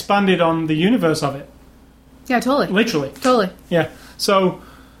they Yeah. expanded on the universe of it. yeah, totally, Literally. totally. Yeah. So,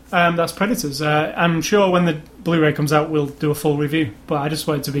 that's Predators. I'm sure when the Blu-ray comes out, we'll do a full review. But I just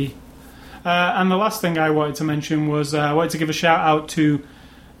wanted to be... and the last thing I wanted to mention was I wanted to give a shout-out to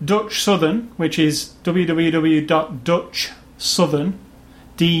Dutch Southern, which is www.dutchsouthern,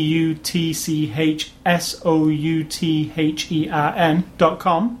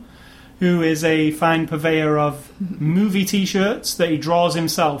 DUTCHSOUTHERN.com, who is a fine purveyor of movie T-shirts that he draws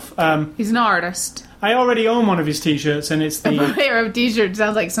himself. He's an artist. I already own one of his T-shirts, and it's A the... purveyor of t-shirts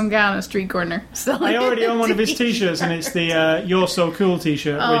sounds like some guy on a street corner. I already own one of his T-shirts, and it's the You're So Cool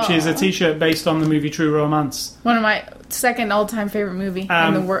T-shirt, which is a T-shirt based on the movie True Romance. One of my second all-time favorite movie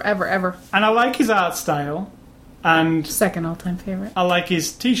in the world ever. And I like his art style, and Second all-time favorite. I like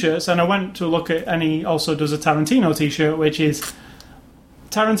his T-shirts, and I went to look at, and he also does a Tarantino T-shirt, which is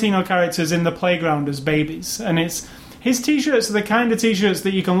Tarantino characters in the playground as babies, and it's... His T-shirts are the kind of T-shirts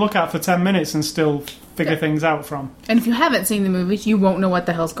that you can look at for 10 minutes and still figure things out from. And if you haven't seen the movies, you won't know what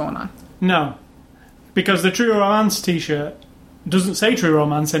the hell's going on. No. Because the True Romance T-shirt doesn't say True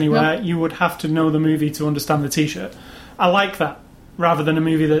Romance anywhere. Nope. You would have to know the movie to understand the T-shirt. I like that, rather than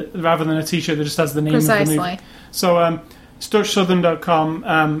a T-shirt that just has the name of the movie. Precisely. So, it's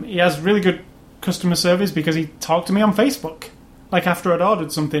DutchSouthern.com. He has really good customer service because he talked to me on Facebook. Like, after I'd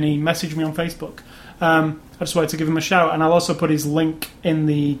ordered something, he messaged me on Facebook. I just wanted to give him a shout, and I'll also put his link in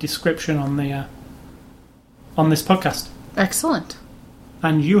the description on the on this podcast. Excellent.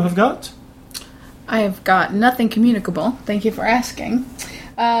 And you have got? I have got nothing communicable. Thank you for asking.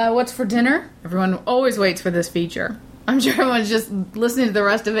 What's for dinner? Everyone always waits for this feature. I'm sure everyone's just listening to the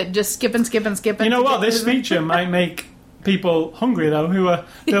rest of it, just skipping. You know what? This feature might make people hungry, though,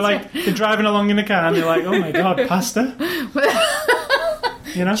 they're driving along in a car and they're like, oh my god, pasta?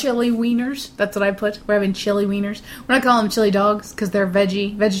 You know? Chili wieners. That's what I put. We're having chili wieners. We're not calling them chili dogs because they're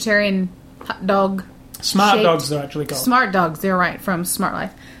vegetarian hot dog. Smart shaped. dogs, they're actually called. Smart dogs, they're right, from Smart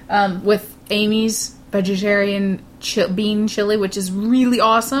Life. With Amy's vegetarian bean chili, which is really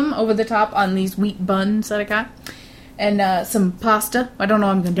awesome, over the top on these wheat buns that I got. And some pasta. I don't know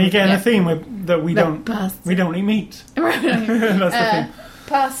what I'm going to do. Are you getting yet. a theme that we don't eat meat? That's the theme.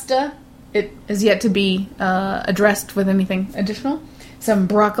 Pasta. It is yet to be addressed with anything additional. Some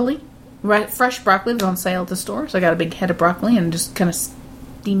broccoli. Fresh broccoli was on sale at the store, so I got a big head of broccoli and just kind of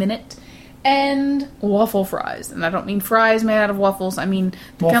steaming it. And waffle fries. And I don't mean fries made out of waffles. I mean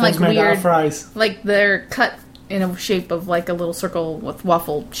kind of like made weird out of fries. Like they're cut in a shape of like a little circle with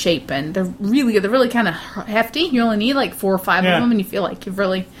waffle shape, and they're really good. They're really kind of hefty. You only need like 4 or 5 of them, and you feel like you've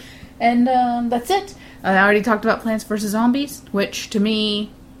really... And that's it. I already talked about Plants vs. Zombies, which to me...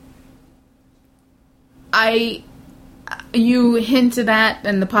 You hinted at,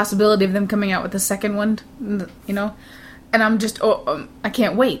 and the possibility of them coming out with a second one, you know... And I'm just, I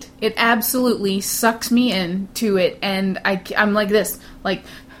can't wait. It absolutely sucks me into it, and I'm like this, like,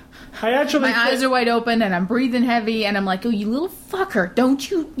 my eyes are wide open, and I'm breathing heavy, and I'm like, oh, you little fucker, don't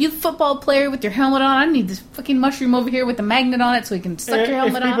you football player with your helmet on, I need this fucking mushroom over here with the magnet on it so you can suck your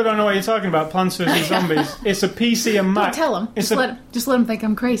helmet off. If people on. don't know what you're talking about, Plants vs. Zombies, it's a PC and Mac. Don't tell them. Just let them think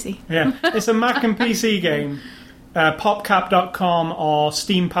I'm crazy. Yeah, it's a Mac and PC game. Popcap.com or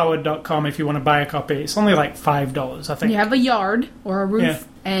steampowered.com if you want to buy a copy. It's only like $5, I think. You have a yard or a roof,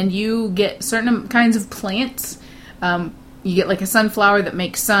 and you get certain kinds of plants. You get like a sunflower that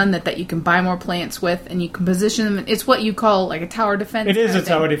makes sun that you can buy more plants with, and you can position them. It's what you call like a tower defense. It is a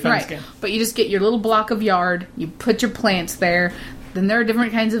tower defense game. But you just get your little block of yard, you put your plants there. Then there are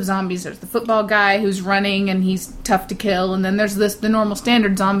different kinds of zombies. There's the football guy who's running and he's tough to kill. And then there's the normal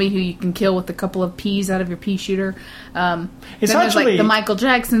standard zombie who you can kill with a couple of peas out of your pea shooter. There's like the Michael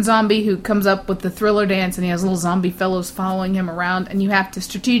Jackson zombie who comes up with the Thriller dance and he has little zombie fellows following him around. And you have to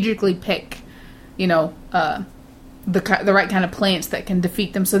strategically pick, the right kind of plants that can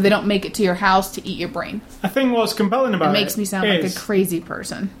defeat them so they don't make it to your house to eat your brain. I think what's compelling about it makes me sound like a crazy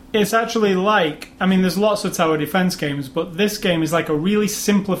person. It's actually there's lots of tower defense games, but this game is like a really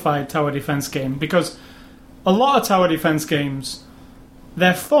simplified tower defense game because a lot of tower defense games,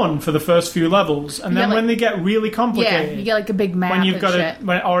 they're fun for the first few levels, and then when they get really complicated... Yeah, you get like a big map when you've got shit.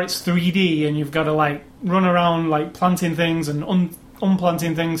 Or it's 3D and you've got to like run around like planting things and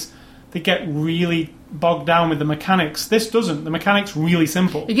unplanting things, they get really bogged down with the mechanics. This doesn't. The mechanics really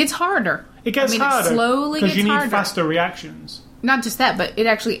simple. It gets harder. It gets harder slowly because you need harder. faster reactions. not just that, but it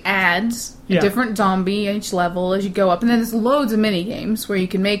actually adds a Yeah. different zombie each level as you go up. And then there's loads of mini games where you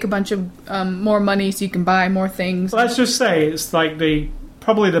can make a bunch of more money so you can buy more things. Let's just say it's like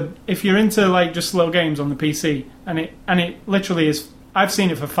if you're into like just slow games on the PC, and it literally is. I've seen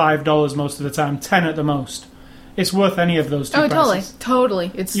it for $5 most of the time, 10 at the most. It's worth any of those two prices.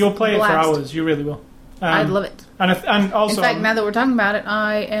 Totally. You'll play it for hours. You really will. I'd love it. And also, in fact, now that we're talking about it,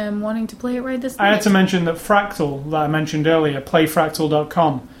 I am wanting to play it right this minute. I had to mention that Fractal, that I mentioned earlier,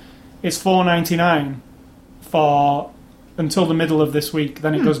 playfractal.com, it's $4.99 for until the middle of this week.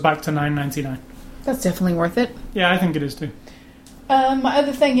 Then it goes back to $9.99. That's definitely worth it. Yeah, I think it is too. My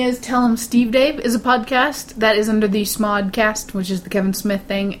other thing is Tell 'em Steve Dave is a podcast that is under the Smodcast, which is the Kevin Smith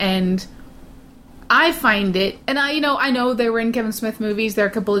thing, and I find it, and I know they were in Kevin Smith movies. There are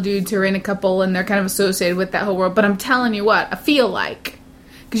a couple of dudes who are in a couple, and they're kind of associated with that whole world. But I'm telling you what, I feel like,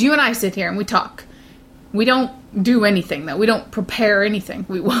 because you and I sit here and we talk, we don't do anything though. We don't prepare anything.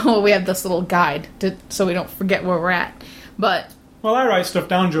 We have this little guide so we don't forget where we're at. But well, I write stuff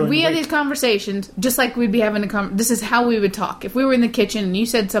down during the week. We have these conversations just like we'd be having a this is how we would talk. If we were in the kitchen and you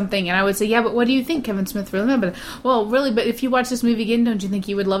said something and I would say, yeah, but what do you think, Kevin Smith? Really? But, well, really, but if you watch this movie again, don't you think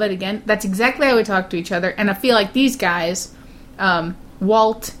you would love it again? That's exactly how we talk to each other. And I feel like these guys,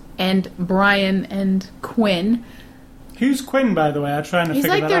 Walt and Brian and Quinn. Who's Quinn, by the way? I'm trying to figure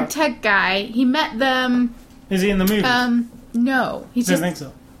that out. He's like their tech guy. He met them. Is he in the movie? No. I didn't think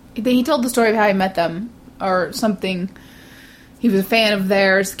so. He told the story of how he met them or something. He was a fan of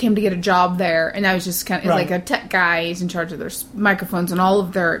theirs, came to get a job there, and I was just kind of like a tech guy. He's in charge of their microphones and all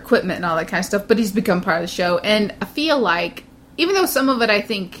of their equipment and all that kind of stuff, but he's become part of the show. And I feel like, even though some of it I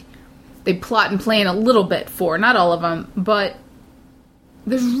think they plot and plan a little bit for, not all of them, but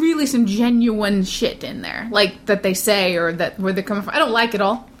there's really some genuine shit in there, like that they say or that where they're coming from. I don't like it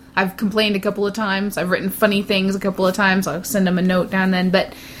all. I've complained a couple of times. I've written funny things a couple of times. I'll send them a note now and then,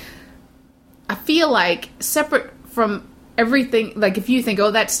 but I feel like separate from everything, like if you think, oh,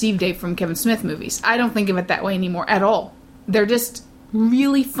 that's Steve Dave from Kevin Smith movies, I don't think of it that way anymore at all. They're just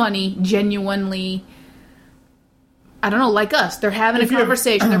really funny, genuinely, I don't know, like us. They're having a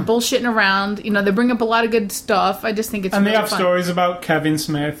conversation, they're bullshitting around, they bring up a lot of good stuff. I just think it's really fun. And they have stories about Kevin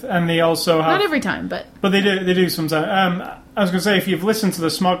Smith, and they also have... Not every time, but they do sometimes. I was going to say, if you've listened to the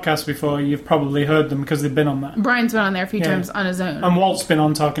Smodcast before, you've probably heard them because they've been on that. Brian's been on there a few times on his own. And Walt's been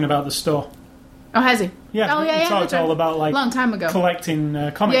on talking about the store. Oh, has he? Yeah, oh, he talked all about like long time ago collecting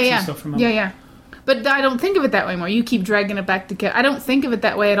comics and stuff from him. Yeah. But I don't think of it that way anymore. You keep dragging it back to I don't think of it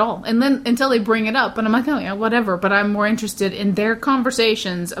that way at all. And then until they bring it up, and I'm like, oh yeah, whatever. But I'm more interested in their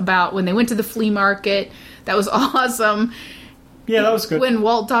conversations about when they went to the flea market. That was awesome. Yeah, that was good. When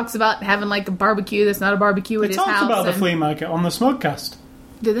Walt talks about having like a barbecue that's not a barbecue at his house. They talked about the flea market on the Smodcast.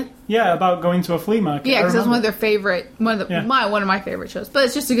 Did they? Yeah, about going to a flea market. Yeah, because that's one of their favorite, one of my favorite shows. But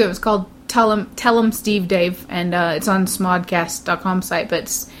it's just a good. It's called Tell 'em Steve Dave, and it's on Smodcast.com site.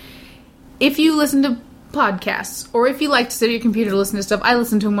 But if you listen to podcasts, or if you like to sit at your computer to listen to stuff, I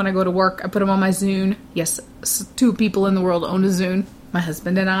listen to them when I go to work. I put them on my Zune. Yes, 2 people in the world own a Zune. My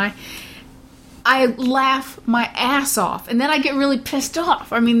husband and I. I laugh my ass off, and then I get really pissed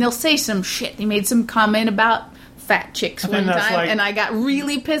off. I mean, they'll say some shit. They made some comment about fat chicks one time, and I got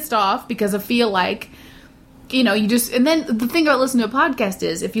really pissed off because I feel like, you just... And then the thing about listening to a podcast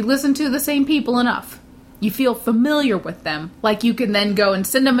is, if you listen to the same people enough, you feel familiar with them. Like, you can then go and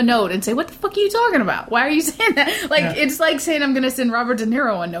send them a note and say, what the fuck are you talking about? Why are you saying that? It's like saying I'm going to send Robert De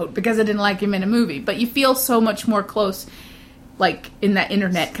Niro a note because I didn't like him in a movie. But you feel so much more close, like, in that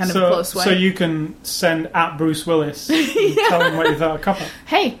internet kind of close way. So you can send at Bruce Willis and tell him what you thought of Copper.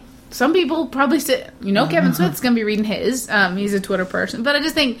 Hey, some people probably say, Kevin Smith's going to be reading his. He's a Twitter person. But I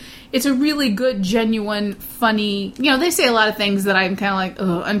just think it's a really good, genuine, funny... they say a lot of things that I'm kind of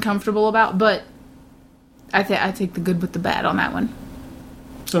like, uncomfortable about. But I take the good with the bad on that one.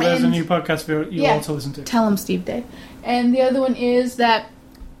 So there's a new podcast for you all to listen to. Tell 'em Steve Dave. And the other one is that...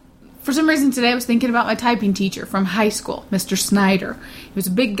 For some reason today I was thinking about my typing teacher from high school, Mr. Snyder. He was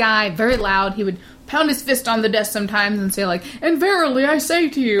a big guy, very loud. He would pound his fist on the desk sometimes and say like, and verily I say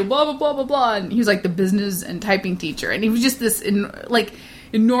to you, blah, blah, blah, blah, blah. And he was like the business and typing teacher. And he was just this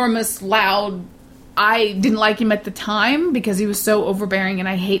enormous, loud... I didn't like him at the time because he was so overbearing and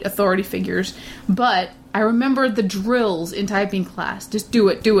I hate authority figures. But I remember the drills in typing class. Just do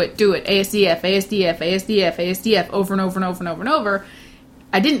it, ASDF, ASDF, ASDF, ASDF, over and over and over and over and over.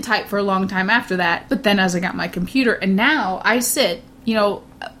 I didn't type for a long time after that, but then as I got my computer, and now I sit,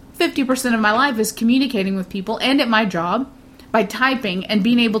 50% of my life is communicating with people and at my job by typing and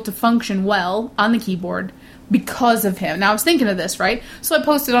being able to function well on the keyboard because of him. Now, I was thinking of this, right? So I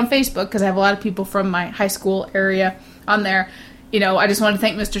posted on Facebook, because I have a lot of people from my high school area on there, I just want to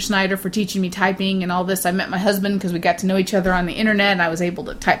thank Mr. Snyder for teaching me typing and all this. I met my husband because we got to know each other on the internet, and I was able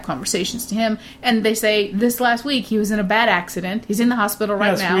to type conversations to him. And they say this last week he was in a bad accident. He's in the hospital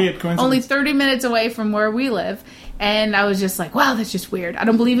right now. Weird coincidence. Only 30 minutes away from where we live. And I was just like, wow, that's just weird. I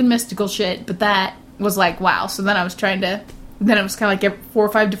don't believe in mystical shit, but that was like, wow. So then I was then it was kind of like 4 or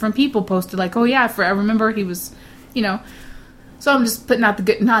 5 different people posted like, oh yeah, I remember he was, So I'm just putting out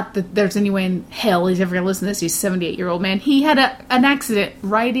not that there's any way in hell he's ever going to listen to this. He's a 78-year-old man. He had an accident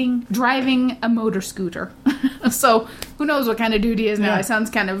driving a motor scooter. So who knows what kind of dude he is now. Yeah. He sounds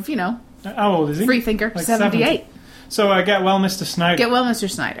kind of, How old is he? free thinker. Like 78. 70. So get well, Mr. Snyder. Get well, Mr.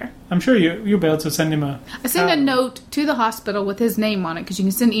 Snyder. I'm sure you'll be able to send him I sent a note to the hospital with his name on it, because you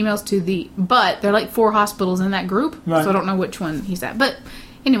can send emails but there are like 4 hospitals in that group, Right. so I don't know which one he's at. But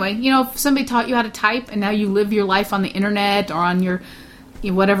anyway, if somebody taught you how to type and now you live your life on the internet or on your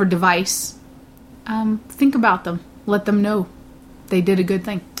whatever device, think about them. Let them know they did a good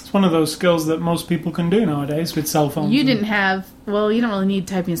thing. It's one of those skills that most people can do nowadays with cell phones. You didn't have... Well, you don't really need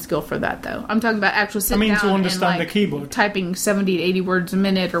typing skill for that, though. I'm talking about actual sit down to understand and, the keyboard. Typing 70 to 80 words a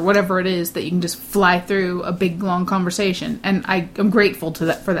minute or whatever it is that you can just fly through a big, long conversation. And I'm grateful for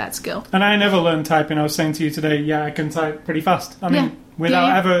that skill. And I never learned typing. I was saying to you today, I can type pretty fast.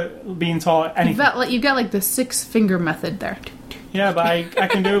 Without ever being taught anything. You've got like the 6-finger method there. Yeah, but I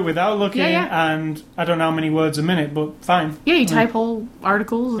can do it without looking, and I don't know how many words a minute, but fine. Yeah, you type whole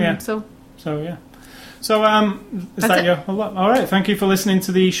articles, and So, yeah. So, is that your... All right, thank you for listening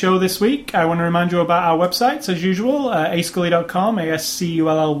to the show this week. I want to remind you about our websites, as usual, ascully.com,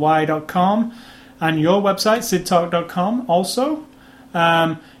 ascully.com, and your website, sidtalk.com, also.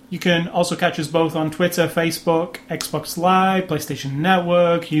 You can also catch us both on Twitter, Facebook, Xbox Live, PlayStation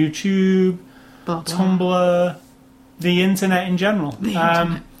Network, YouTube, Tumblr... the internet in general.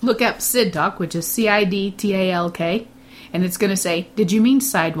 Look up Sid Talk, which is CIDTALK, and it's going to say, did you mean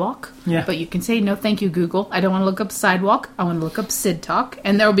sidewalk? Yeah. But you can say, no thank you, Google. I don't want to look up sidewalk. I want to look up Sid Talk,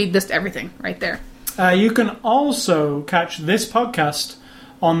 and there will be just everything right there. You can also catch this podcast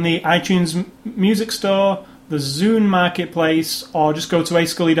on the iTunes Music Store, the Zune Marketplace, or just go to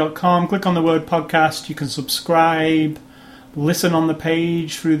ascully.com, click on the word podcast. You can subscribe, listen on the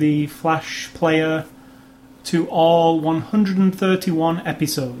page through the Flash player to all 131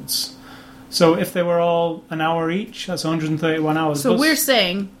 episodes. So if they were all an hour each, that's 131 hours. So we're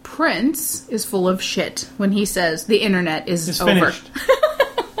saying Prince is full of shit when he says the internet is over. Finished.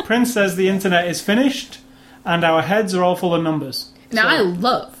 Prince says the internet is finished, and our heads are all full of numbers. Now, I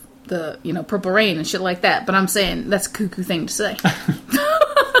love the, Purple Rain and shit like that, but I'm saying that's a cuckoo thing to say.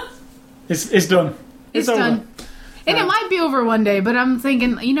 It's done. It's done. And it might be over one day, but I'm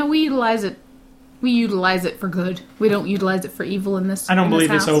thinking, we utilize it. We utilize it for good. We don't utilize it for evil in this. I don't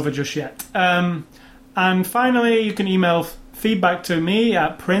believe it's over just yet. And finally, you can email feedback to me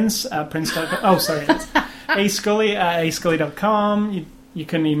at prince@prince.com. Oh, sorry. ascully@ascully.com. You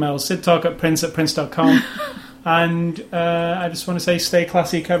can email sidtalk at prince@prince.com. And I just want to say, stay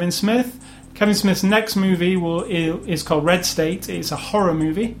classy, Kevin Smith. Kevin Smith's next movie is called Red State. It's a horror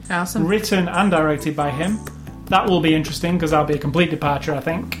movie. Awesome. Written and directed by him. That will be interesting because that'll be a complete departure, I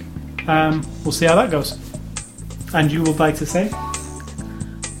think. We'll see how that goes. And you would like to say?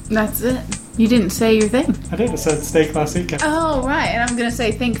 That's it. You didn't say your thing. I did. I said stay classy. Oh, right. And I'm going to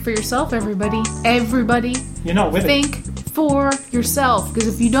say think for yourself, everybody. Everybody. You're not with think it. Think for yourself. Because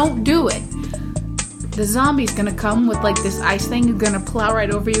if you don't do it, the zombie's going to come with like this ice thing. He's going to plow right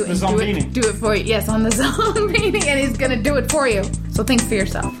over you and do it for you. Yes, on the Zombini. And he's going to do it for you. So think for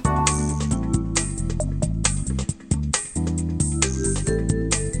yourself.